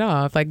taking it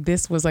off. Like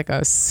this was like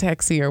a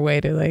sexier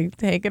way to like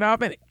take it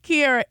off. And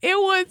Kiera, it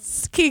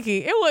was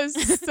Kiki. It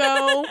was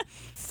so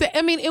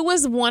it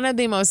was one of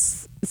the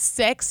most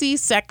sexy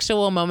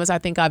sexual moments I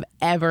think I've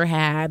ever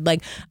had.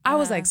 Like I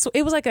was like, so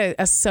it was like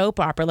a soap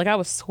opera. Like I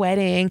was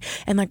sweating,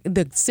 and like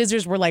the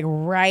scissors were like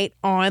right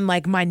on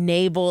like my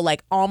navel,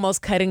 like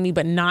almost cutting me,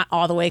 but not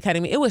all the way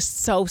cutting me. It was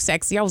so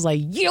sexy. I was like,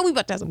 yeah, we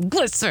about to have some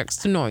good sex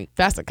tonight.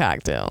 That's a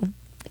cocktail.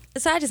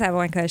 So I just have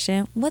one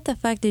question. What the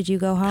fuck did you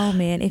go home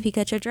in if he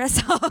cut your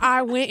dress off?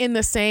 I went in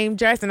the same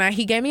dress, and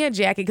he gave me a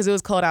jacket because it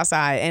was cold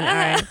outside,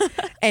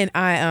 and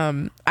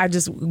I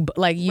just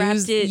like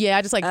used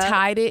I just like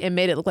tied it and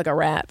made it look like a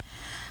wrap.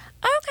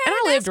 Okay, and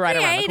I lived right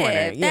around the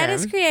corner. That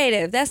is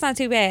creative. That's not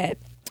too bad.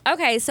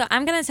 Okay, so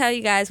I'm gonna tell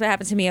you guys what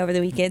happened to me over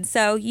the weekend.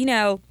 So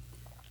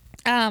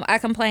I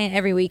complain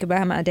every week about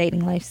how my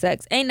dating life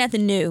sucks. Ain't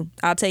nothing new.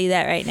 I'll tell you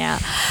that right now.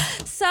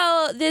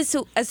 So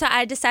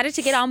I decided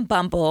to get on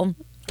Bumble.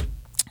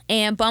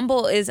 And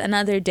Bumble is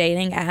another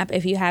dating app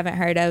if you haven't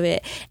heard of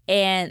it.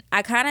 And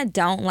I kind of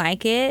don't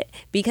like it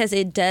because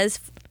it does,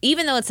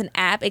 even though it's an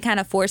app, it kind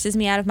of forces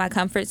me out of my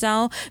comfort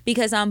zone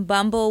because on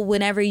Bumble,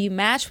 whenever you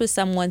match with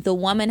someone, the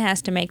woman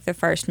has to make the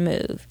first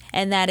move.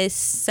 And that is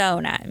so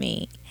not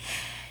me.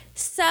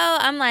 So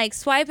I'm like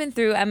swiping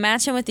through, I'm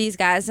matching with these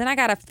guys, then I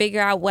got to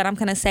figure out what I'm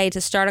going to say to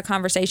start a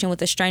conversation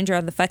with a stranger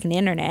on the fucking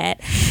internet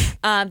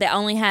that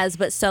only has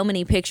but so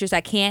many pictures.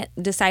 I can't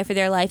decipher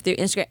their life through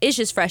Instagram. It's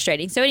just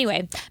frustrating. So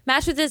anyway,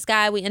 match with this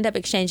guy. We end up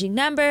exchanging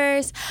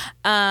numbers.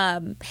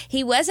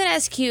 He wasn't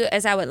as cute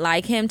as I would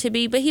like him to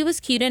be, but he was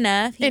cute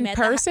enough. In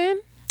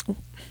person?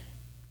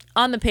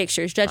 On the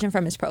pictures, judging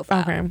from his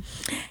profile. Okay.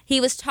 He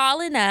was tall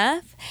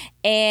enough,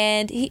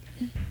 and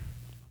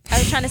I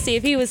was trying to see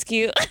if he was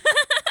cute.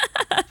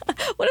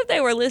 What if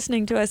they were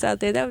listening to us out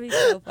there? That would be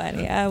so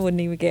funny. I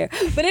wouldn't even care.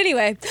 But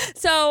anyway,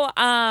 so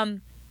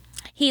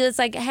he was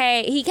like,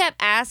 hey, he kept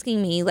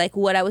asking me like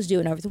what I was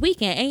doing over the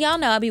weekend. And y'all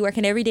know I'll be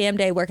working every damn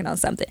day working on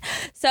something.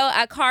 So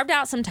I carved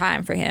out some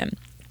time for him.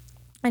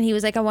 And he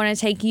was like, I want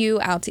to take you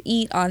out to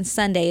eat on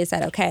Sunday. Is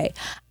that okay?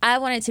 I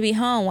wanted to be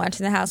home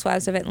watching the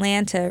Housewives of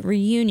Atlanta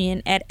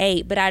reunion at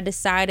 8, but I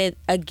decided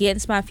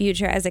against my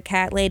future as a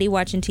cat lady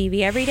watching TV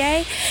every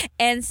day.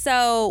 And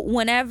so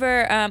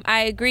whenever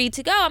I agreed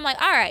to go, I'm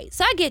like, all right.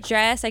 So I get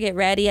dressed, I get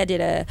ready. I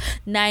did a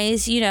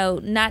nice,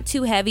 not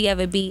too heavy of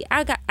a beat.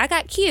 I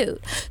got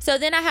cute. So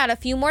then I had a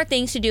few more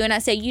things to do. And I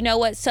said, you know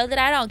what? So that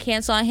I don't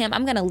cancel on him,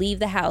 I'm going to leave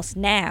the house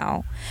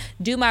now,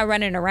 do my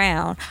running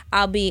around.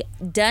 I'll be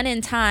done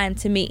in time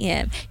to meet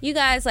him. You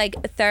guys,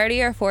 like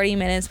 30 or 40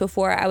 minutes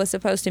before I was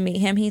supposed to meet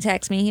him, he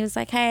texted me. He was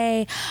like,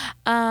 hey,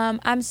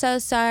 I'm so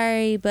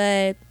sorry,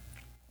 but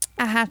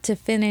I have to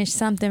finish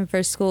something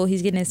for school.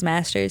 He's getting his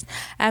master's.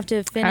 I have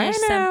to finish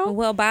something.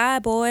 Well, bye,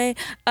 boy.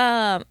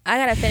 I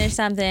gotta finish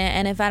something,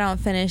 and if I don't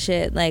finish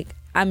it, like,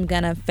 I'm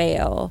gonna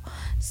fail.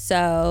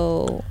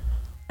 So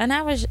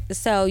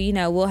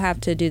we'll have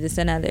to do this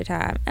another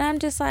time. And I'm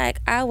just like,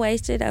 I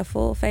wasted a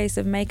full face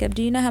of makeup.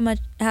 Do you know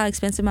how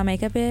expensive my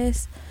makeup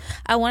is?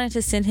 I wanted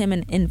to send him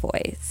an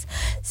invoice.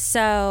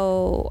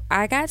 So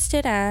I got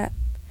stood up,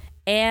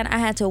 and I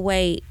had to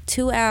wait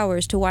 2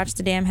 hours to watch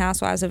the damn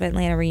Housewives of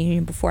Atlanta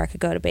reunion before I could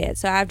go to bed.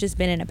 So I've just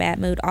been in a bad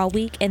mood all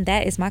week, and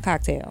that is my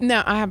cocktail.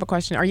 Now, I have a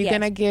question. Are you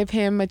going to give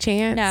him a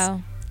chance?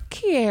 No.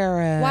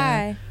 Kiara.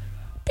 Why?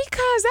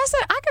 Because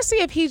I could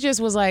see if he just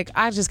was like,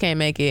 I just can't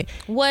make it.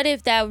 What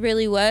if that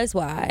really was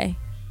why?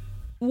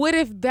 What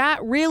if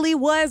that really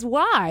was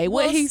why?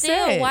 What he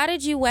said? Why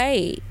did you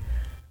wait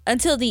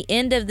until the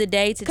end of the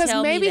day to tell me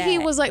that? Because maybe he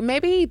was like,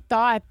 maybe he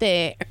thought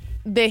that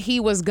he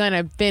was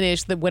gonna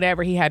finish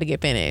whatever he had to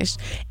get finished.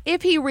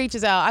 If he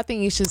reaches out, I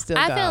think he should still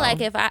go. I feel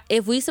like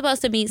if we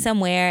supposed to meet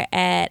somewhere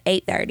at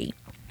 8:30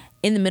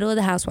 in the middle of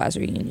the Housewives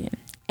reunion,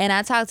 and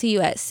I talked to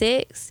you at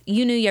 6,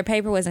 you knew your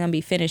paper wasn't gonna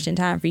be finished in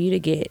time for you to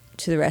get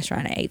to the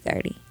restaurant at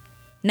 8:30.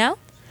 No?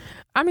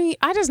 I mean,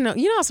 I just know,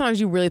 sometimes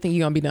you really think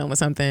you're going to be done with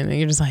something and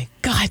you're just like,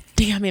 God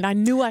damn it, I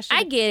knew I should.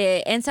 I get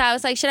it. And so I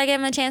was like, should I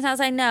give him a chance? I was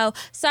like, no,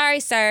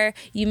 sorry, sir.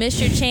 You missed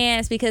your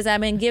chance because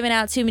I've been giving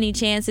out too many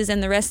chances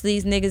and the rest of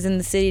these niggas in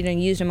the city done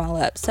used them all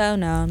up. So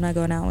no, I'm not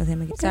going out with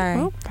him again. Okay, sorry.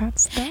 Well,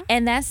 that's that.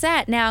 And that's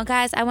that. Now,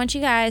 guys, I want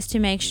you guys to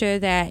make sure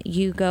that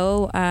you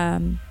go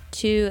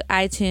to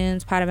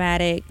iTunes,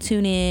 Podomatic,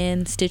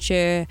 TuneIn,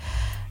 Stitcher,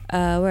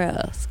 where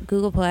else?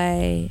 Google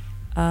Play.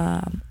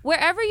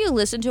 Wherever you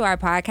listen to our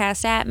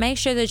podcast at, make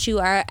sure that you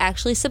are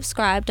actually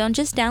subscribed. Don't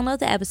just download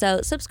the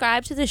episode.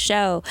 Subscribe to the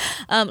show.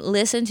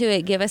 Listen to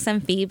it. Give us some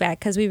feedback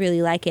because we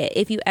really like it.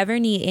 If you ever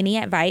need any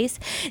advice,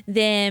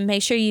 then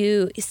make sure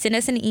you send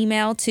us an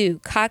email to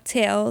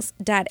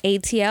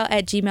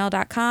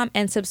cocktails.atl@gmail.com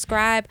and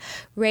subscribe,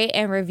 rate,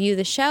 and review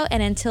the show.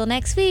 And until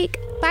next week,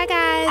 bye,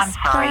 guys. I'm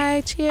sorry,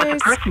 bye. Cheers. but the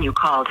person you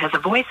called has a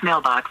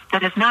voicemail box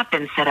that has not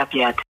been set up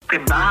yet.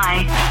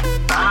 Goodbye.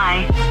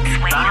 Bye.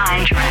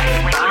 Bye.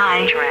 Bye.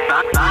 Bye.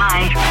 Bye.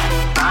 Bye.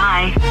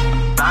 Bye.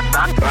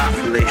 Bye.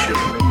 Felicia.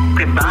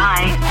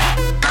 Goodbye.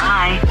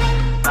 Bye.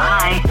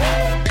 Bye.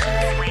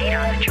 Wait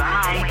on the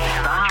drive.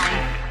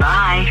 Bye.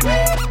 Bye.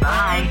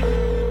 Bye.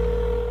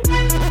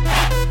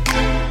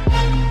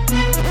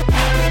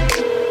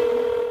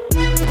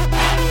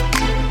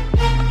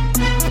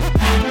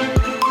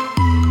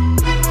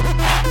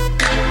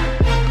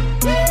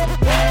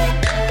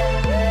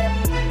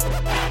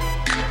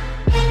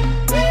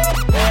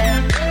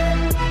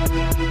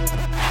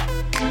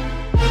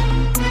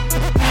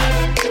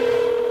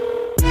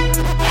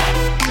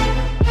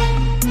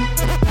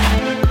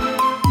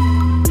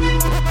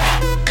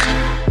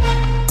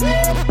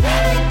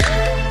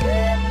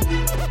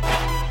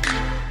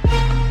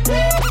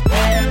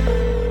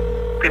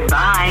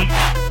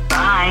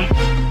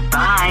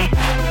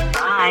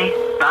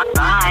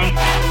 Bye.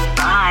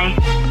 Bye.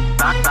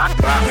 Bye. Bye.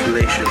 Bye,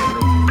 Felicia.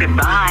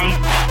 Goodbye.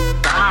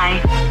 Bye.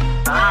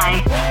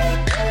 Bye.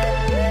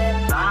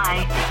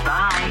 Bye.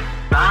 Bye.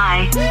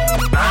 Bye.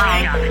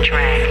 Bye. On the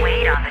track.